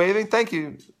is waving. Thank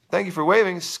you. Thank you for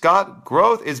waving. Scott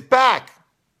Growth is back.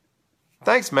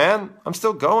 Thanks, man. I'm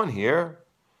still going here.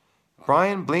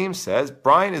 Brian Bleem says,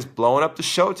 Brian is blowing up the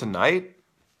show tonight.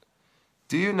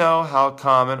 Do you know how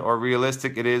common or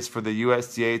realistic it is for the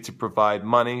USDA to provide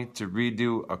money to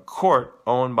redo a court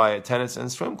owned by a tennis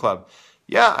and swim club?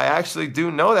 Yeah, I actually do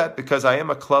know that because I am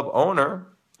a club owner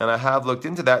and I have looked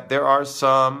into that. There are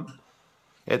some,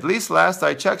 at least last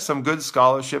I checked, some good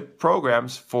scholarship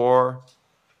programs for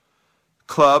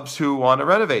clubs who want to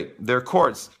renovate their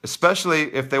courts,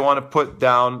 especially if they want to put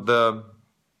down the,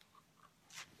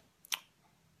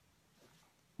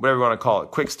 whatever you want to call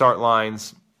it, quick start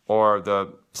lines or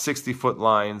the 60-foot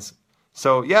lines.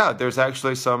 So yeah, there's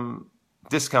actually some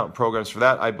discount programs for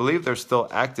that. I believe they're still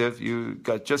active.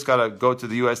 Just got to go to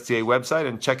the USDA website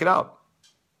and check it out.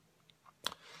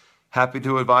 Happy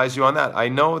to advise you on that. I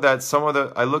know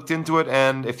that I looked into it,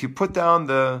 and if you put down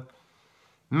the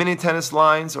mini tennis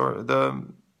lines or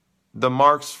the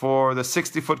marks for the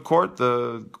 60-foot court,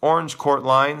 the orange court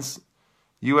lines,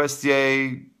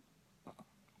 USDA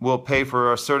will pay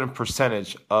for a certain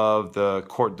percentage of the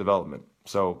court development.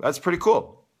 So that's pretty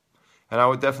cool. And I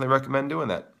would definitely recommend doing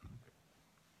that.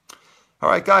 All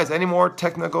right, guys, any more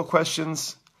technical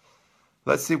questions?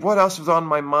 Let's see, what else was on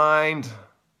my mind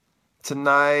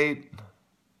tonight?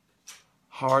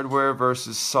 Hardware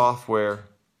versus software.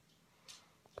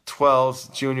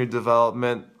 12s, junior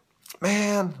development.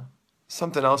 Man,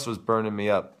 something else was burning me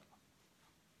up.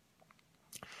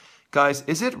 Guys,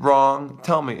 is it wrong?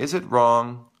 Tell me, is it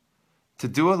wrong to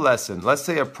do a lesson, let's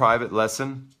say a private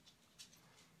lesson,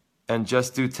 and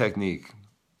just do technique?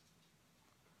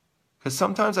 Because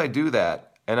sometimes I do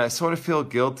that, and I sort of feel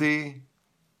guilty,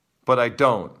 but I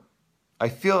don't. I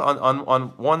feel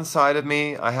on one side of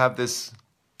me, I have this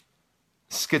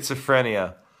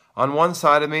schizophrenia. On one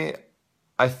side of me,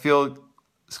 I feel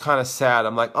kind of sad.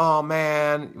 I'm like, oh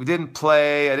man, we didn't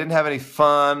play. I didn't have any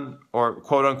fun, or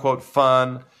quote unquote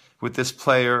fun, with this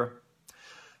player.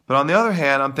 But on the other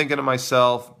hand, I'm thinking to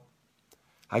myself,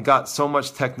 I got so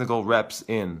much technical reps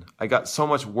in. I got so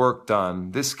much work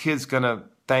done. This kid's going to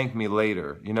thank me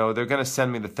later. You know, they're going to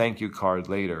send me the thank you card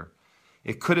later.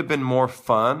 It could have been more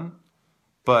fun,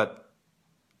 but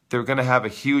they're going to have a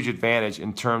huge advantage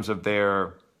in terms of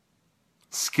their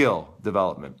skill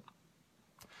development.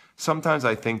 Sometimes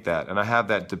I think that, and I have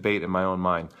that debate in my own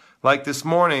mind. Like this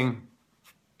morning,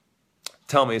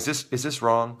 tell me, is this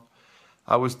wrong?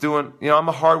 I was doing, I'm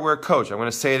a hardware coach. I'm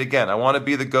going to say it again. I want to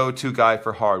be the go-to guy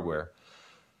for hardware.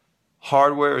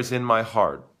 Hardware is in my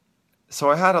heart. So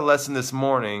I had a lesson this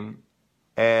morning,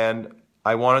 and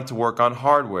I wanted to work on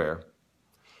hardware.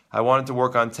 I wanted to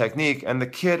work on technique, and the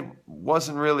kid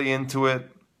wasn't really into it.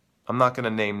 I'm not going to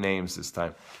name names this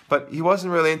time, but he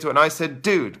wasn't really into it. And I said,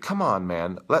 dude, come on,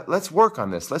 man. Let's work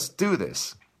on this. Let's do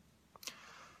this.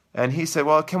 And he said,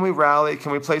 well, can we rally?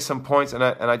 Can we play some points? And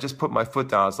I just put my foot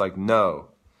down. I was like, no.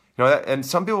 And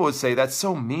some people would say, that's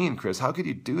so mean, Chris. How could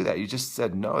you do that? You just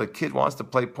said no. The kid wants to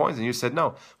play points, and you said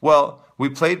no. Well, we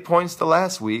played points the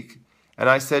last week, and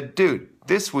I said, dude,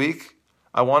 this week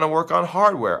I want to work on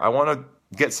hardware. I want to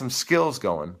get some skills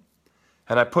going.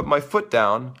 And I put my foot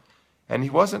down, and he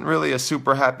wasn't really a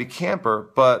super happy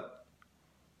camper, but,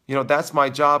 that's my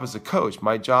job as a coach.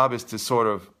 My job is to sort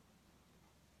of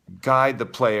guide the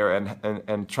player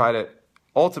and try to,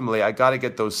 ultimately, I got to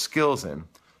get those skills in.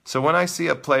 So when I see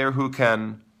a player who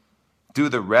can do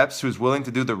the reps, who's willing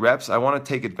to do the reps, I want to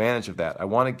take advantage of that. I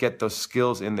want to get those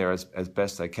skills in there as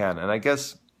best I can. And I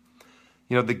guess,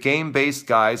 the game-based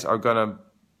guys are going to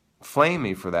flame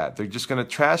me for that. They're just going to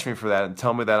trash me for that and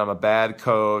tell me that I'm a bad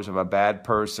coach, I'm a bad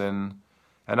person.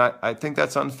 And I think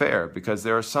that's unfair, because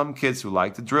there are some kids who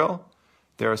like to drill.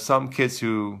 There are some kids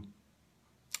who,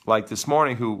 like this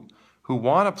morning, who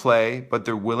want to play, but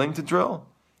they're willing to drill.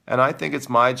 And I think it's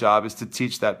my job is to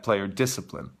teach that player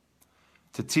discipline.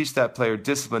 To teach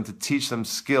them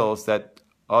skills that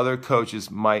other coaches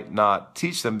might not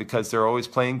teach them, because they're always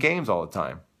playing games all the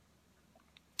time.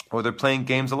 Or they're playing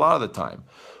games a lot of the time.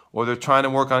 Or they're trying to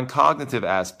work on cognitive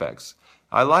aspects.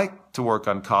 I like to work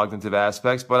on cognitive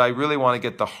aspects, but I really want to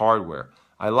get the hardware.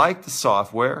 I like the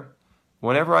software.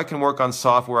 Whenever I can work on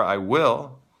software, I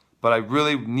will. But I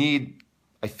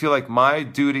feel like my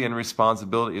duty and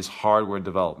responsibility is hardware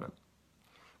development,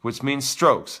 which means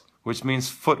strokes, which means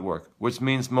footwork, which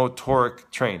means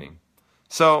motoric training.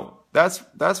 So that's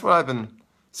what I've been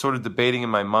sort of debating in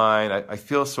my mind. I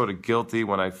feel sort of guilty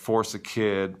when I force a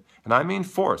kid. And I mean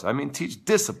force. I mean teach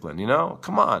discipline,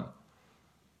 Come on.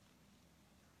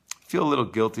 I feel a little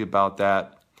guilty about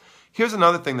that. Here's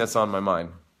another thing that's on my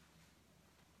mind.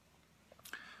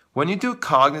 When you do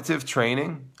cognitive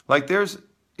training,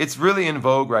 it's really in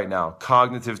vogue right now,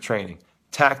 cognitive training,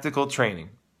 tactical training,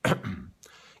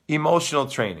 emotional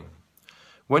training.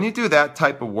 When you do that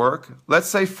type of work, let's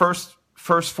say first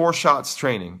 4 shots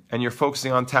training, and you're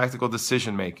focusing on tactical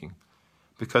decision making,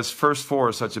 because first 4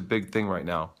 is such a big thing right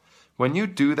now. When you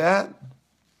do that,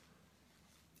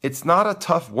 it's not a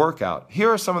tough workout. Here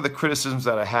are some of the criticisms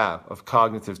that I have of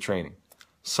cognitive training,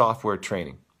 software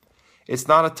training. It's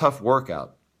not a tough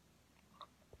workout.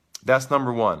 That's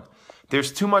number one.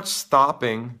 There's too much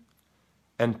stopping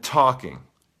and talking.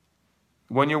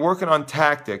 When you're working on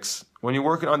tactics, when you're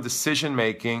working on decision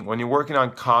making, when you're working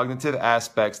on cognitive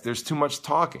aspects, there's too much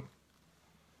talking.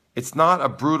 It's not a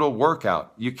brutal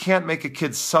workout. You can't make a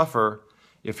kid suffer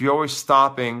if you're always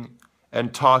stopping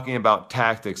and talking about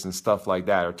tactics and stuff like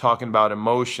that, or talking about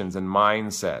emotions and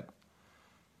mindset.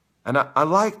 And I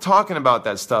like talking about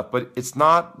that stuff, but it's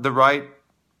not the right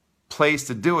place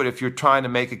to do it if you're trying to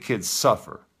make a kid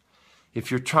suffer.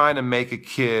 If you're trying to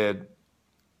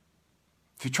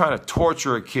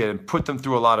torture a kid and put them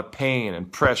through a lot of pain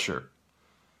and pressure.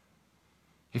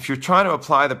 If you're trying to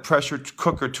apply the pressure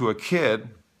cooker to a kid,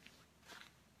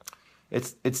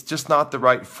 It's just not the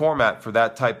right format for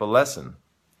that type of lesson,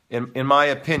 in my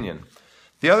opinion.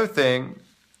 The other thing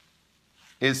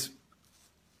is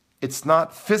it's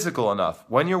not physical enough.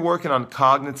 When you're working on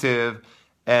cognitive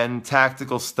and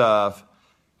tactical stuff,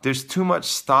 there's too much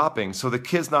stopping, so the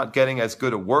kid's not getting as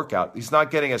good a workout. He's not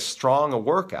getting as strong a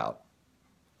workout.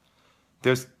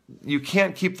 You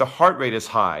can't keep the heart rate as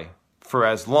high for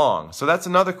as long. So that's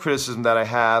another criticism that I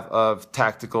have of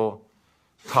tactical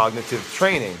cognitive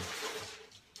training.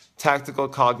 Tactical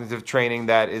cognitive training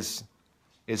that is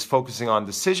focusing on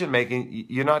decision making.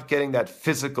 You're not getting that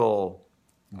physical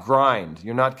grind.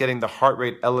 You're not getting the heart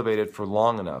rate elevated for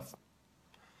long enough.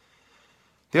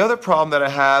 The other problem that I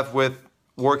have with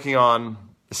working on,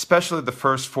 especially the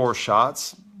first 4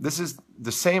 shots, this is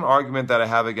the same argument that I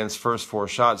have against first 4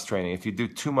 shots training. If you do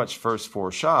too much first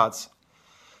 4 shots,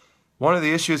 one of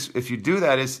the issues if you do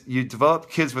that is you develop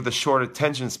kids with a short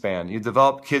attention span. You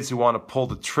develop kids who want to pull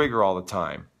the trigger all the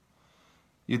time.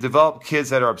 You develop kids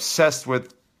that are obsessed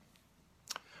with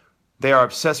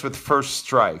first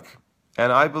strike.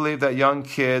 And I believe that young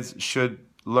kids should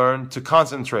learn to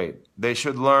concentrate. They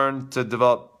should learn to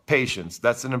develop patience.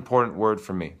 That's an important word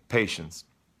for me, patience.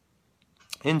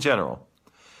 In general,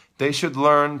 they should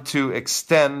learn to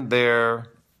extend their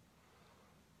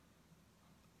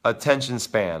attention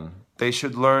span. They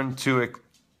should learn to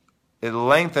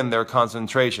lengthen their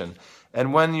concentration.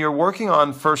 And when you're working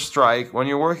on first strike, when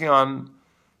you're working on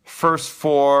first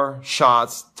 4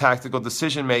 shots, tactical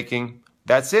decision making,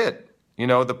 that's it.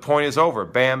 The point is over.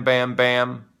 Bam, bam,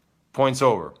 bam, point's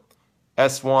over.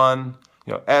 S1,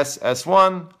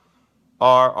 S1,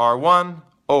 R1,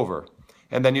 over.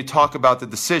 And then you talk about the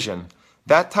decision.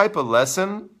 That type of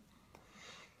lesson,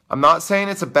 I'm not saying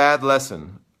it's a bad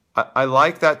lesson. I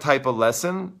like that type of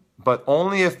lesson, but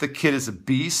only if the kid is a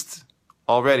beast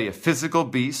already, a physical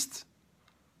beast,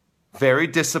 very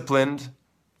disciplined,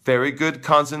 very good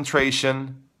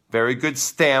concentration, very good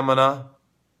stamina,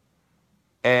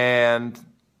 and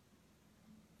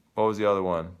what was the other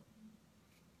one?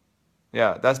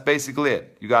 Yeah, that's basically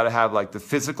it. You got to have like the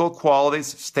physical qualities,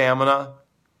 stamina,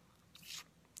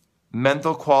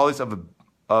 mental qualities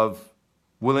of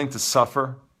willing to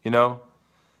suffer,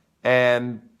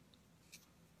 and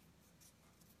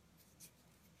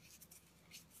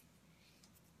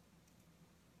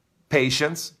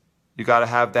patience. You got to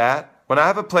have that. When I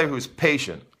have a player who's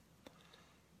patient,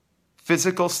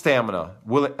 physical stamina,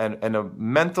 and a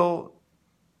mental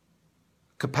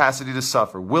capacity to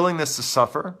suffer, willingness to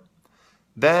suffer,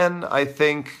 then I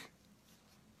think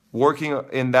working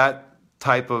in that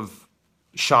type of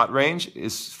shot range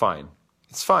is fine.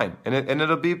 It's fine, and it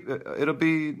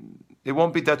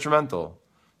won't be detrimental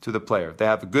to the player. They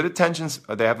have a good attention.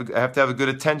 They have to have a good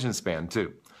attention span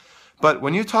too. But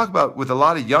when you talk about with a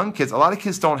lot of young kids, a lot of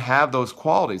kids don't have those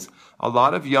qualities. A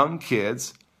lot of young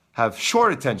kids have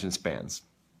short attention spans.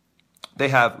 They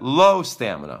have low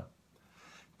stamina.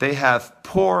 They have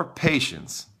poor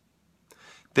patience.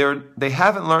 They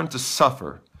haven't learned to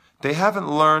suffer. They haven't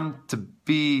learned to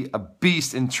be a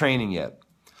beast in training yet.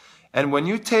 And when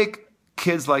you take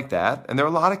kids like that, and there are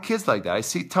a lot of kids like that, I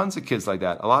see tons of kids like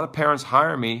that. A lot of parents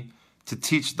hire me to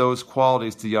teach those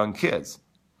qualities to young kids.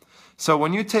 So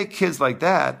when you take kids like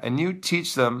that and you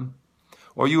teach them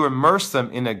or you immerse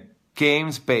them in a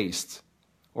games-based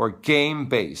or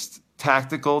game-based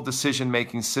tactical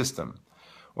decision-making system,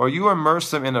 or you immerse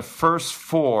them in a first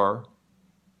 4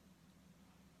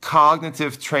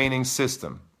 cognitive training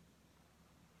system,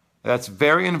 that's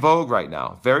very in vogue right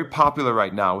now, very popular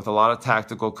right now with a lot of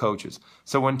tactical coaches.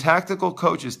 So when tactical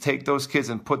coaches take those kids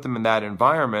and put them in that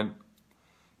environment,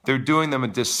 they're doing them a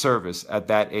disservice at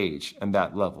that age and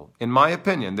that level. In my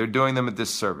opinion, they're doing them a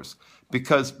disservice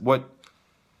because what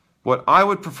I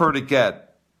would prefer to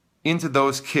get into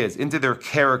those kids, into their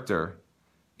character,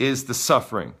 is the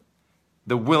suffering,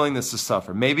 the willingness to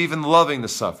suffer, maybe even loving to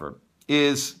suffer,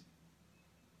 is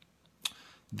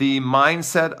the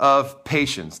mindset of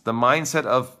patience, the mindset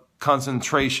of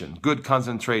concentration, good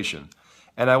concentration.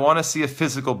 And I want to see a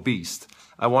physical beast.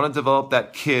 I want to develop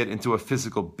that kid into a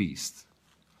physical beast.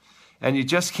 And you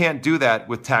just can't do that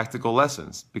with tactical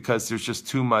lessons because there's just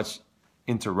too much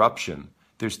interruption.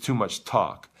 There's too much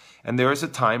talk. And there is a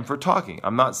time for talking.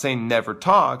 I'm not saying never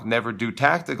talk, never do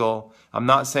tactical. I'm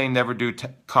not saying never do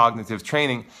cognitive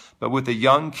training. But with a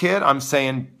young kid, I'm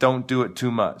saying don't do it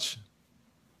too much.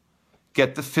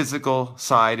 Get the physical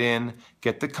side in.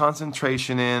 Get the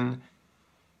concentration in.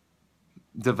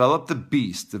 Develop the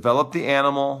beast. Develop the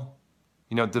animal.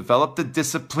 Develop the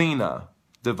disciplina.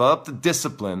 Develop the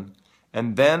discipline.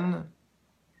 And then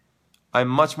I'm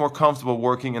much more comfortable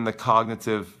working in the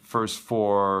cognitive first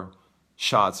 4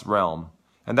 shots realm.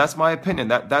 And that's my opinion.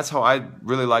 That's how I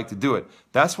really like to do it.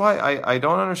 That's why I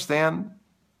don't understand.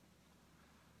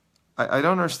 I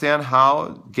don't understand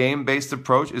how game-based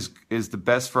approach is the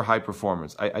best for high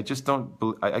performance. I just don't.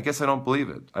 I guess I don't believe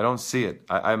it. I don't see it.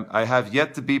 I have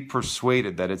yet to be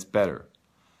persuaded that it's better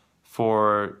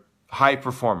for high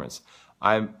performance.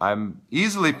 I'm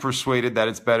easily persuaded that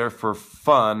it's better for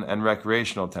fun and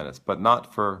recreational tennis, but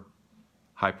not for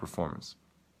high performance.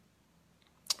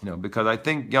 Because I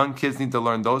think young kids need to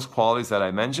learn those qualities that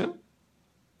I mentioned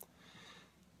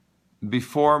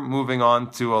before moving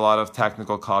on to a lot of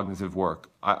technical cognitive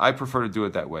work. I prefer to do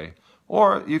it that way.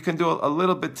 Or you can do a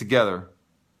little bit together.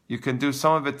 You can do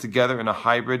some of it together in a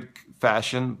hybrid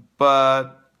fashion,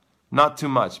 but not too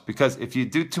much. Because if you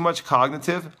do too much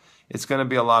cognitive, it's going to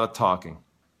be a lot of talking,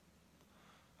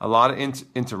 a lot of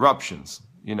interruptions.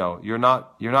 You're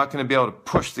not going to be able to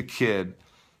push the kid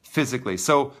physically.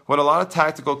 So what a lot of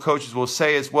tactical coaches will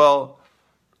say is, well,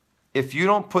 if you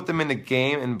don't put them in a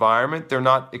game environment, they're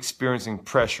not experiencing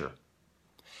pressure.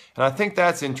 And I think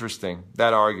that's interesting,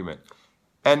 that argument.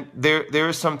 And there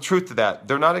is some truth to that.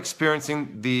 They're not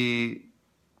experiencing the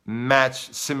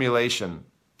match simulation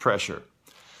pressure.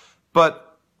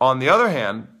 But on the other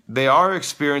hand, they are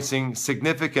experiencing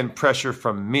significant pressure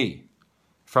from me,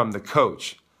 from the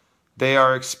coach. They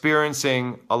are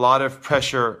experiencing a lot of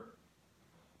pressure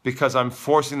because I'm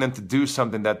forcing them to do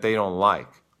something that they don't like.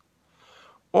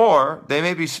 Or they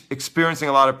may be experiencing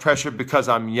a lot of pressure because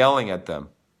I'm yelling at them.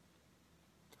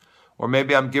 Or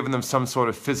maybe I'm giving them some sort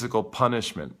of physical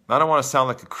punishment. I don't want to sound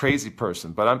like a crazy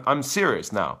person, but I'm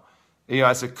serious now.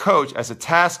 As a coach, as a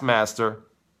taskmaster,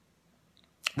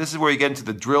 this is where you get into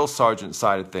the drill sergeant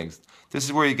side of things. This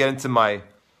is where you get into my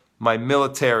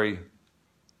military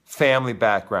family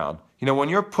background. When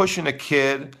you're pushing a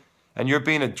kid and you're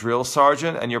being a drill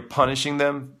sergeant and you're punishing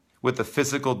them with a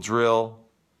physical drill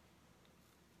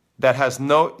that has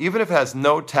even if it has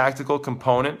no tactical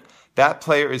component, that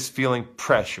player is feeling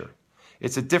pressure.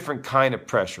 It's a different kind of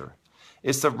pressure.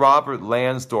 It's the Robert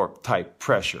Lansdorp type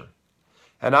pressure.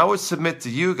 And I would submit to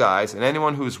you guys and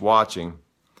anyone who's watching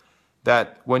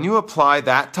that when you apply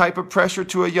that type of pressure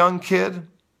to a young kid,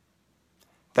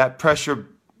 that pressure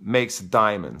makes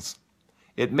diamonds.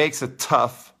 It makes a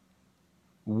tough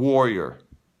warrior.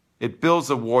 It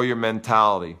builds a warrior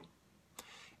mentality.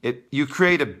 You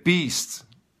create a beast,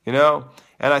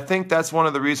 And I think that's one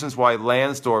of the reasons why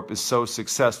Lansdorp is so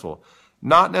successful.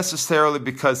 Not necessarily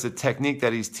because the technique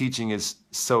that he's teaching is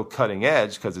so cutting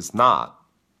edge, because it's not.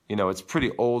 It's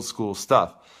pretty old school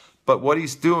stuff. But what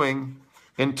he's doing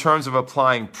in terms of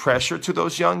applying pressure to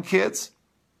those young kids,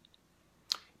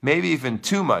 maybe even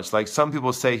too much. Like some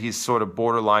people say he's sort of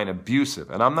borderline abusive.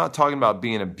 And I'm not talking about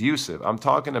being abusive. I'm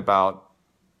talking about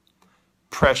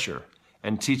pressure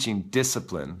and teaching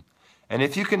discipline. And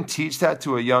if you can teach that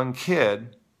to a young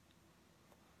kid,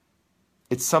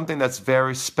 it's something that's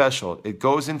very special. It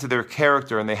goes into their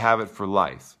character and they have it for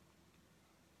life.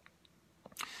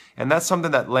 And that's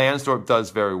something that Lansdorp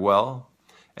does very well.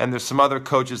 And there's some other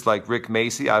coaches like Rick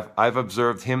Macy. I've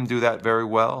observed him do that very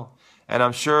well. And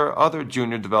I'm sure other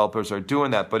junior developers are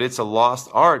doing that. But it's a lost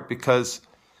art because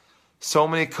so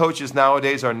many coaches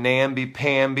nowadays are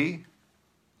namby-pamby.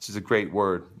 This is a great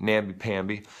word,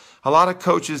 namby-pamby. A lot of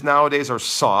coaches nowadays are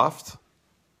soft.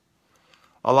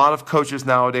 A lot of coaches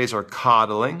nowadays are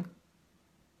coddling.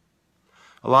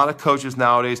 A lot of coaches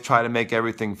nowadays try to make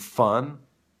everything fun.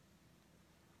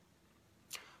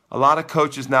 A lot of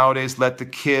coaches nowadays let the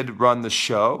kid run the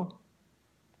show.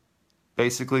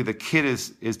 Basically, the kid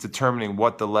is determining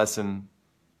what the lesson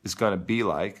is going to be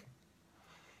like.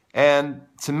 And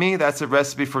to me, that's a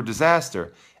recipe for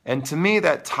disaster. And to me,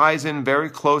 that ties in very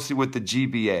closely with the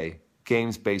GBA,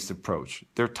 games-based approach.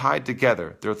 They're tied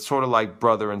together. They're sort of like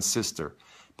brother and sister.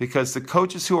 Because the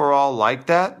coaches who are all like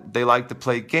that, they like to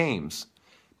play games.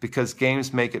 Because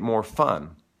games make it more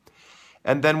fun.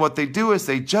 And then what they do is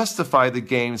they justify the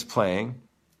games playing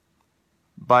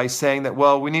by saying that,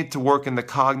 well, we need to work in the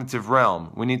cognitive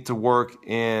realm. We need to work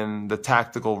in the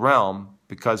tactical realm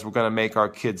because we're going to make our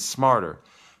kids smarter.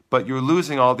 But you're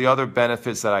losing all the other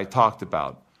benefits that I talked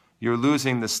about. You're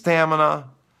losing the stamina.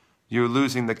 You're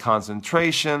losing the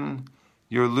concentration.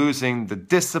 You're losing the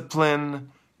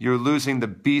discipline. You're losing the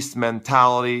beast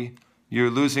mentality.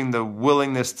 You're losing the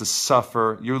willingness to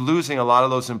suffer. You're losing a lot of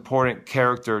those important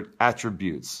character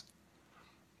attributes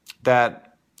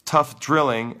that tough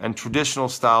drilling and traditional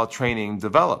style training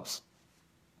develops.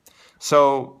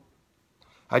 So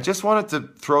I just wanted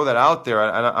to throw that out there,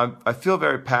 and I feel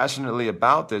very passionately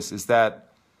about this, is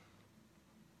that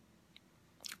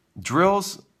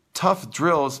tough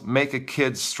drills make a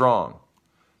kid strong.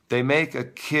 They make a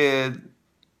kid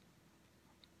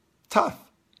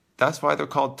tough. That's why they're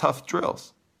called tough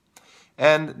drills.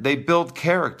 And they build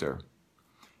character.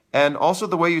 And also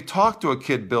the way you talk to a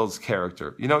kid builds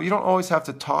character. You don't always have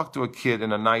to talk to a kid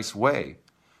in a nice way.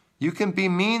 You can be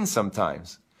mean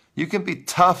sometimes. You can be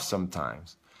tough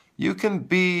sometimes. You can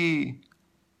be,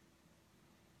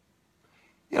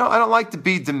 I don't like to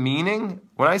be demeaning.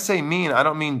 When I say mean, I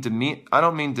don't mean demean. I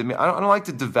don't like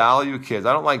to devalue kids.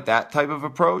 I don't like that type of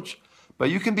approach. But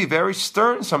you can be very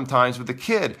stern sometimes with a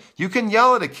kid. You can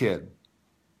yell at a kid.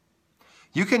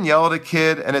 You can yell at a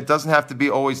kid, and it doesn't have to be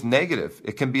always negative.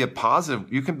 It can be a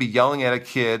positive. You can be yelling at a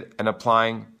kid and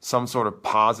applying some sort of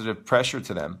positive pressure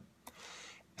to them.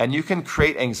 And you can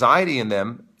create anxiety in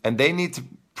them, and they need to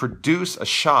produce a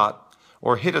shot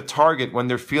or hit a target when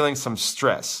they're feeling some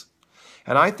stress.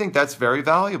 And I think that's very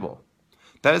valuable.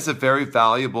 That is a very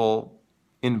valuable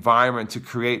environment to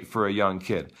create for a young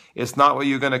kid. It's not what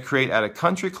you're going to create at a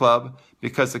country club,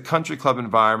 because the country club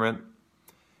environment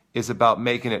is about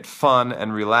making it fun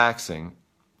and relaxing.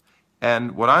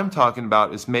 And what I'm talking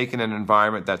about is making an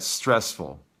environment that's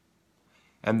stressful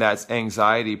and that's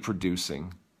anxiety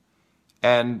producing.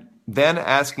 And then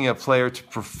asking a player to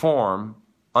perform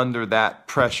under that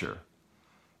pressure.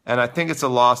 And I think it's a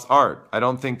lost art. I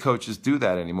don't think coaches do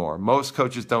that anymore. Most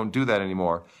coaches don't do that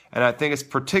anymore. And I think it's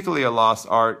particularly a lost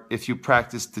art if you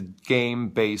practice the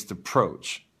game-based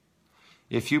approach.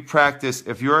 If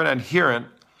you're an adherent,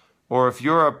 or if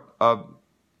you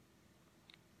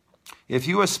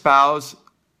espouse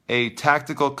a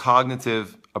tactical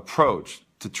cognitive approach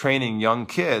to training young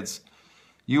kids,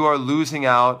 you are losing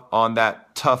out on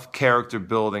that tough character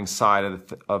building side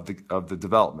of the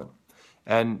development.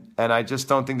 And I just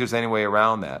don't think there's any way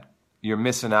around that. You're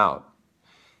missing out.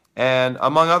 And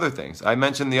among other things, I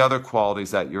mentioned the other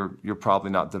qualities that you're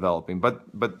probably not developing.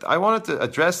 But I wanted to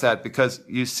address that because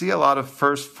you see a lot of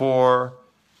first four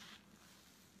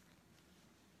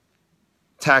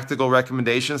tactical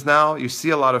recommendations now. You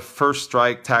see a lot of first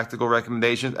strike tactical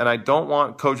recommendations, and I don't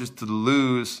want coaches to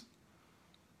lose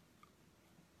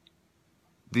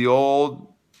the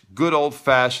good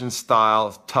old-fashioned style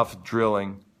of tough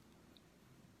drilling.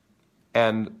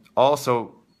 And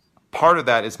also, part of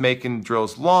that is making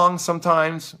drills long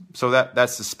sometimes. So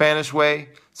that's the Spanish way.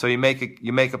 So you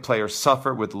make a player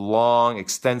suffer with long,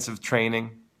 extensive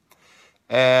training.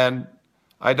 And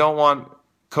I don't want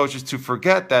coaches to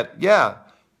forget that,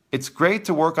 it's great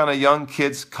to work on a young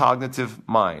kid's cognitive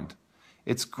mind.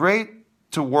 It's great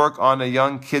to work on a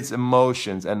young kid's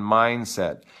emotions and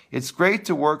mindset. It's great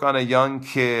to work on a young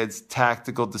kid's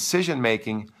tactical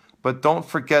decision-making, but don't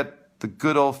forget the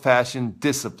good old-fashioned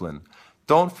discipline.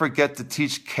 Don't forget to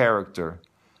teach character.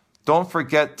 Don't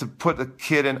forget to put a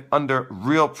kid under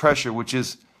real pressure, which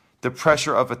is the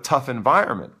pressure of a tough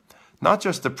environment. Not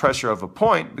just the pressure of a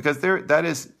point, because that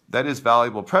is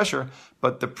valuable pressure,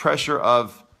 but the pressure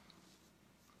of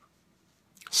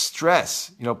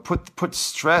stress. Put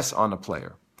stress on a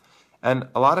player. And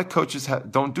a lot of coaches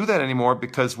don't do that anymore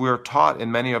because we're taught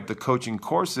in many of the coaching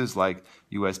courses like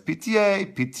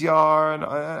USPTA, PTR, and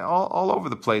all over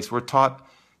the place. We're taught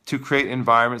to create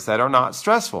environments that are not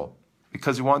stressful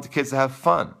because we want the kids to have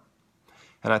fun.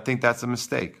 And I think that's a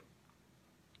mistake.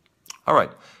 All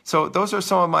right, so those are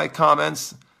some of my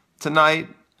comments tonight.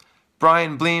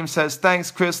 Brian Bleem says,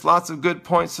 thanks, Chris. Lots of good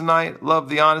points tonight. Love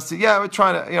the honesty. Yeah, we're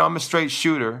trying to, I'm a straight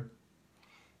shooter.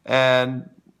 And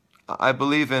I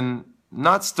believe in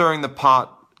not stirring the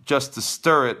pot just to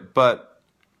stir it, but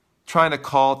trying to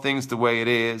call things the way it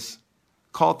is,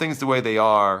 call things the way they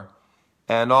are,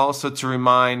 and also to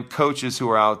remind coaches who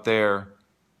are out there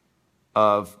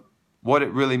of what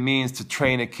it really means to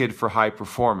train a kid for high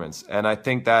performance. And I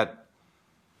think that,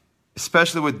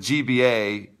 especially with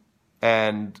GBA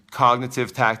and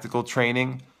cognitive tactical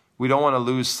training, we don't want to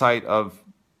lose sight of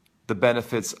the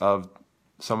benefits of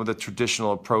some of the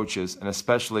traditional approaches, and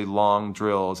especially long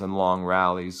drills and long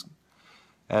rallies.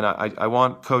 And I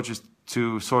want coaches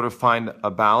to sort of find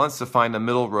a balance, to find a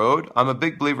middle road. I'm a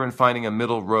big believer in finding a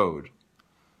middle road.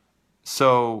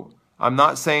 So I'm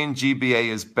not saying GBA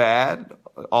is bad,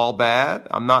 all bad.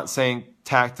 I'm not saying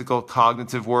tactical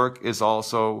cognitive work is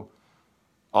also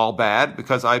all bad,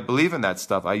 because I believe in that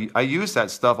stuff. I use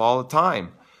that stuff all the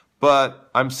time.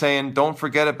 But I'm saying don't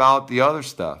forget about the other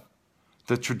stuff.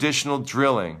 The traditional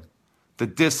drilling, the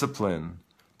discipline,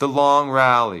 the long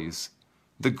rallies,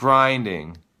 the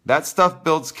grinding. That stuff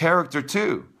builds character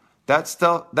too. That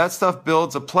stuff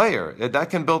builds a player. That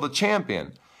can build a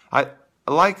champion.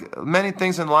 Like many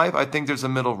things in life, I think there's a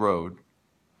middle road.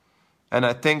 And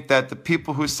I think that the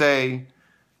people who say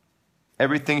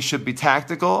everything should be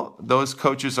tactical, those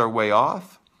coaches are way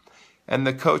off. And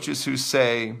the coaches who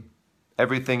say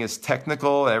everything is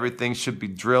technical, everything should be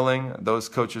drilling, those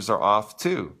coaches are off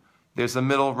too. There's a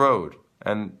middle road.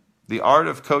 And the art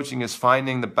of coaching is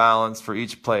finding the balance for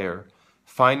each player,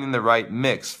 finding the right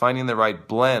mix, finding the right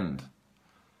blend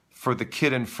for the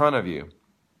kid in front of you.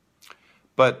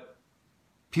 But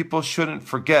people shouldn't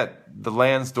forget the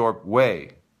Lansdorp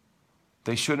way.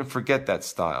 They shouldn't forget that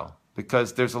style,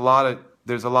 because there's a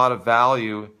lot of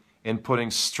value in putting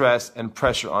stress and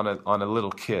pressure on a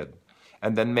little kid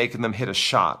and then making them hit a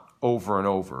shot over and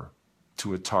over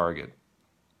to a target.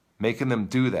 Making them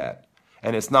do that.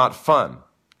 And it's not fun.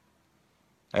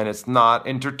 And it's not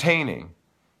entertaining.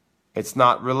 It's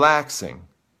not relaxing.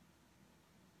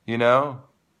 You know?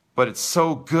 But it's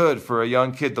so good for a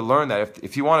young kid to learn that.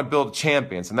 If you want to build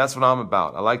champions, and that's what I'm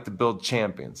about. I like to build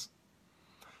champions.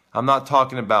 I'm not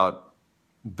talking about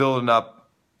building up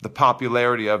the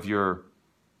popularity of your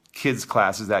kids'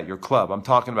 classes at your club. I'm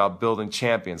talking about building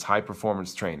champions, high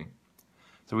performance training.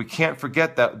 So we can't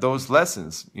forget those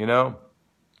lessons, you know.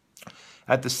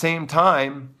 At the same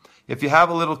time, if you have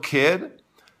a little kid,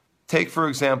 take for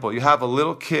example, you have a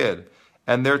little kid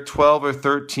and they're 12 or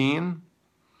 13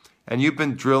 and you've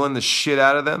been drilling the shit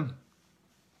out of them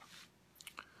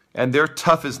and they're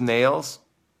tough as nails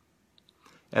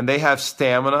and they have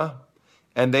stamina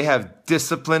and they have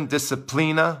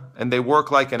disciplina, and they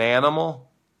work like an animal.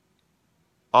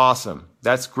 Awesome.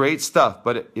 That's great stuff.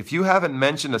 But if you haven't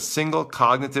mentioned a single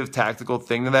cognitive tactical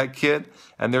thing to that kid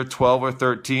and they're 12 or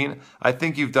 13, I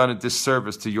think you've done a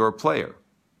disservice to your player.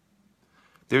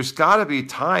 There's got to be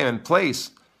time and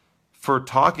place for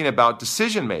talking about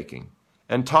decision making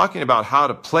and talking about how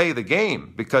to play the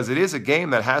game, because it is a game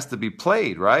that has to be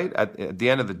played, right? At the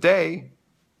end of the day,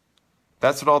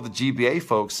 that's what all the GBA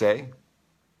folks say.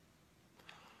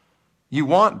 You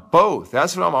want both.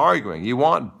 That's what I'm arguing. You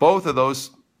want both of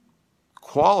those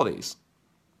qualities.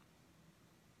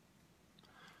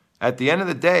 At the end of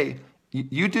the day,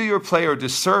 you do your player a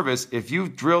disservice if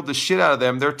you've drilled the shit out of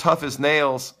them. They're tough as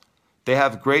nails. They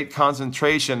have great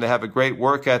concentration. They have a great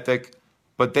work ethic,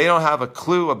 but they don't have a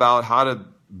clue about how to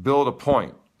build a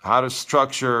point, how to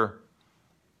structure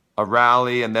a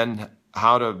rally, and then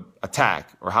how to attack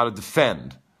or how to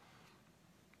defend.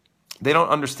 They don't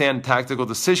understand tactical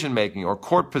decision-making or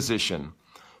court position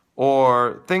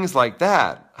or things like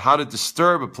that, how to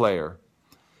disturb a player.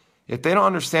 If they don't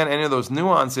understand any of those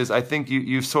nuances, I think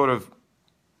you've sort of,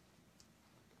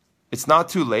 it's not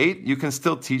too late. You can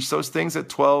still teach those things at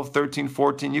 12, 13,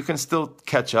 14. You can still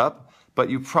catch up, but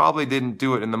you probably didn't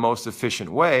do it in the most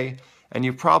efficient way, and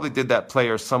you probably did that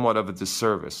player somewhat of a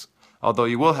disservice, although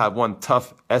you will have one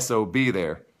tough SOB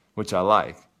there, which I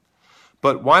like.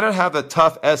 But why not have a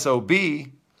tough SOB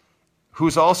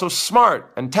who's also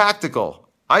smart and tactical?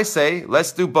 I say,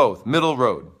 let's do both. Middle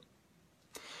road.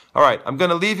 All right, I'm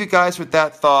going to leave you guys with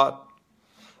that thought.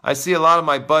 I see a lot of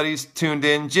my buddies tuned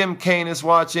in. Jim Kane is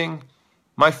watching.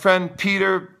 My friend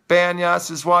Peter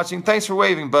Banyas is watching. Thanks for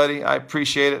waving, buddy. I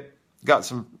appreciate it.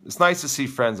 It's nice to see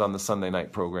friends on the Sunday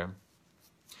night program.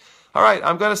 All right,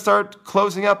 I'm going to start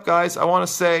closing up, guys. I want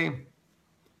to say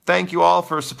thank you all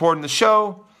for supporting the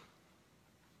show.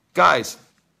 Guys,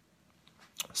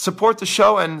 support the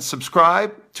show and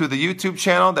subscribe to the YouTube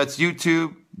channel. That's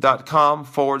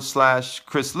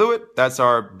youtube.com/Chris Lewitt. That's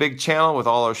our big channel with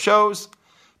all our shows.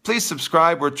 Please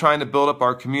subscribe. We're trying to build up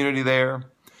our community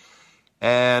there.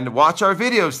 And watch our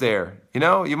videos there. You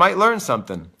know, you might learn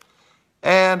something.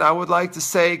 And I would like to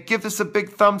say, give this a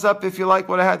big thumbs up if you like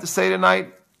what I had to say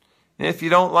tonight. And if you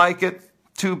don't like it,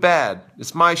 too bad.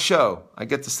 It's my show. I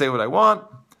get to say what I want.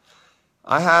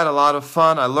 I had a lot of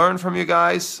fun. I learned from you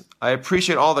guys. I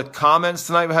appreciate all the comments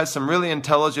tonight. We had some really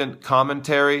intelligent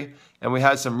commentary, and we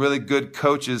had some really good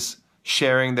coaches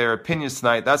sharing their opinions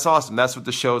tonight. That's awesome. That's what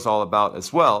the show is all about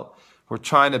as well. We're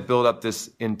trying to build up this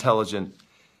intelligent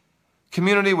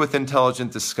community with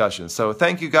intelligent discussion. So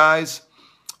thank you, guys.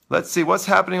 Let's see what's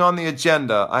happening on the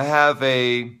agenda. I have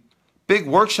a big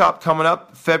workshop coming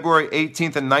up February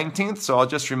 18th and 19th, so I'll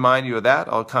just remind you of that.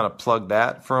 I'll kind of plug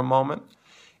that for a moment.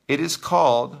 It is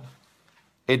called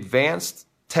Advanced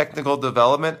Technical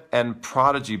Development and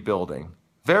Prodigy Building.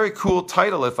 Very cool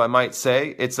title, if I might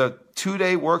say. It's a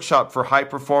 2-day workshop for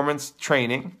high-performance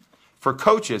training for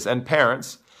coaches and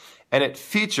parents, and it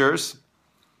features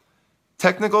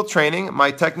technical training,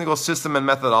 my technical system and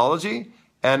methodology,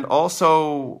 and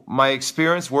also my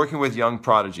experience working with young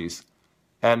prodigies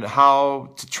and how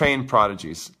to train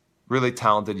prodigies. Really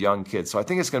talented young kids. So I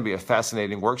think it's going to be a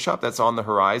fascinating workshop that's on the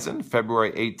horizon,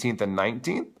 February 18th and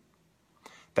 19th.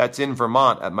 That's in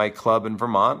Vermont, at my club in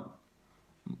Vermont,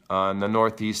 in the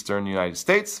northeastern United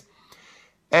States.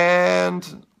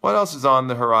 And what else is on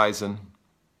the horizon?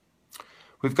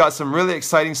 we've got some really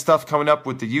exciting stuff coming up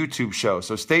with the YouTube show.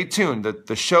 So stay tuned.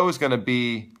 The show is going to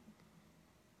be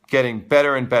getting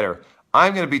better and better.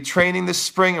 I'm going to be training this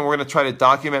spring, and we're going to try to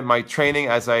document my training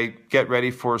as I get ready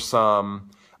for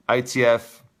some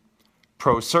ITF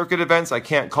Pro Circuit events. I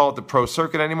can't call it the Pro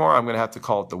Circuit anymore. I'm going to have to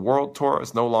call it the World Tour.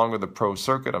 It's no longer the Pro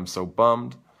Circuit. I'm so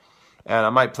bummed. And I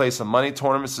might play some money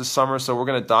tournaments this summer, so we're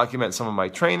going to document some of my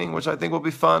training, which I think will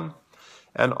be fun.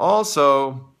 And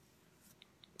also,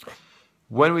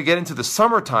 when we get into the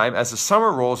summertime, as the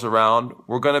summer rolls around,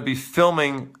 we're going to be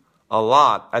filming a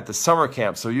lot at the summer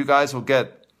camp. So you guys will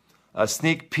get a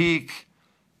sneak peek,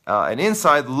 an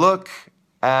inside look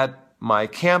at my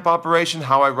camp operation,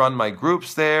 how I run my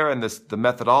groups there, and the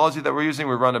methodology that we're using.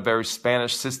 We run a very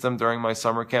Spanish system during my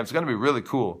summer camp. It's going to be really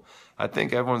cool. I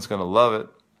think everyone's going to love it.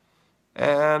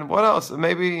 And what else?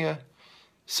 Maybe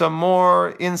some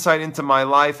more insight into my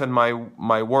life and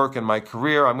my work and my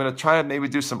career. I'm going to try to maybe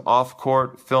do some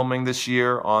off-court filming this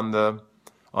year on the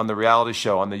reality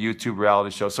show, on the YouTube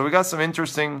reality show. So we got some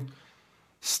interesting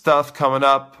stuff coming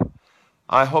up.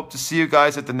 I hope to see you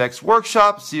guys at the next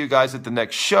workshop, see you guys at the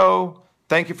next show.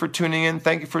 Thank you for tuning in.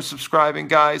 Thank you for subscribing,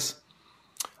 guys.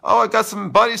 Oh, I got some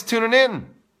buddies tuning in.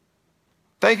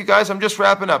 Thank you, guys. I'm just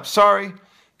wrapping up. Sorry.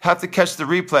 Have to catch the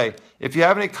replay. If you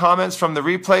have any comments from the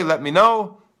replay, let me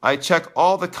know. I check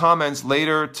all the comments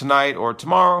later tonight or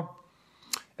tomorrow.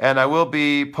 And I will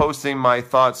be posting my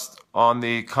thoughts on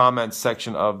the comments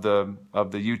section of the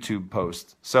YouTube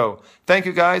post. So thank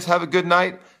you, guys. Have a good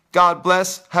night. God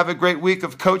bless. Have a great week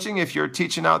of coaching if you're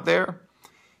teaching out there.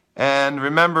 And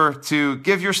remember to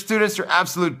give your students your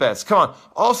absolute best. Come on.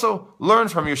 Also, learn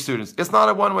from your students. It's not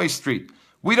a one-way street.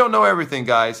 We don't know everything,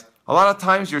 guys. A lot of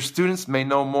times your students may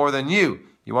know more than you.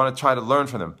 You want to try to learn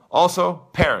from them. Also,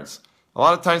 parents. A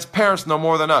lot of times parents know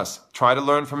more than us. Try to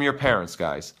learn from your parents,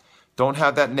 guys. Don't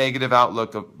have that negative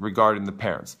outlook regarding the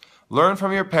parents. Learn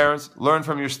from your parents. Learn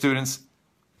from your students.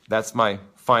 That's my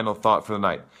final thought for the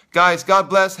night. Guys, God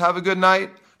bless. Have a good night.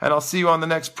 And I'll see you on the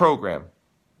next program.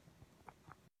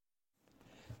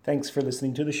 Thanks for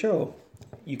listening to the show.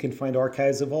 You can find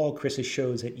archives of all Chris's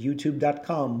shows at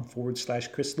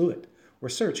youtube.com/Chris Lewitt, or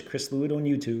search Chris Lewitt on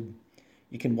YouTube.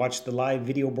 You can watch the live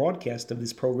video broadcast of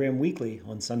this program weekly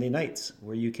on Sunday nights,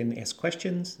 where you can ask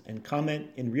questions and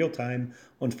comment in real time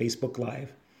on Facebook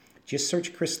Live. Just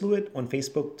search Chris Lewitt on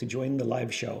Facebook to join the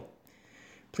live show.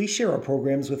 Please share our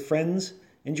programs with friends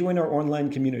and join our online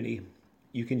community.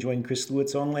 You can join Chris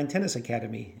Lewitt's Online Tennis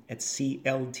Academy at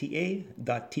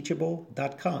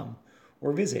clta.teachable.com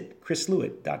or visit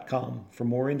chrislewitt.com for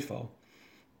more info.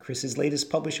 Chris's latest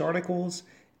published articles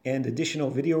and additional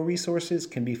video resources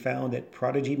can be found at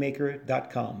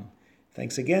prodigymaker.com.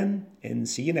 Thanks again, and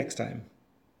see you next time.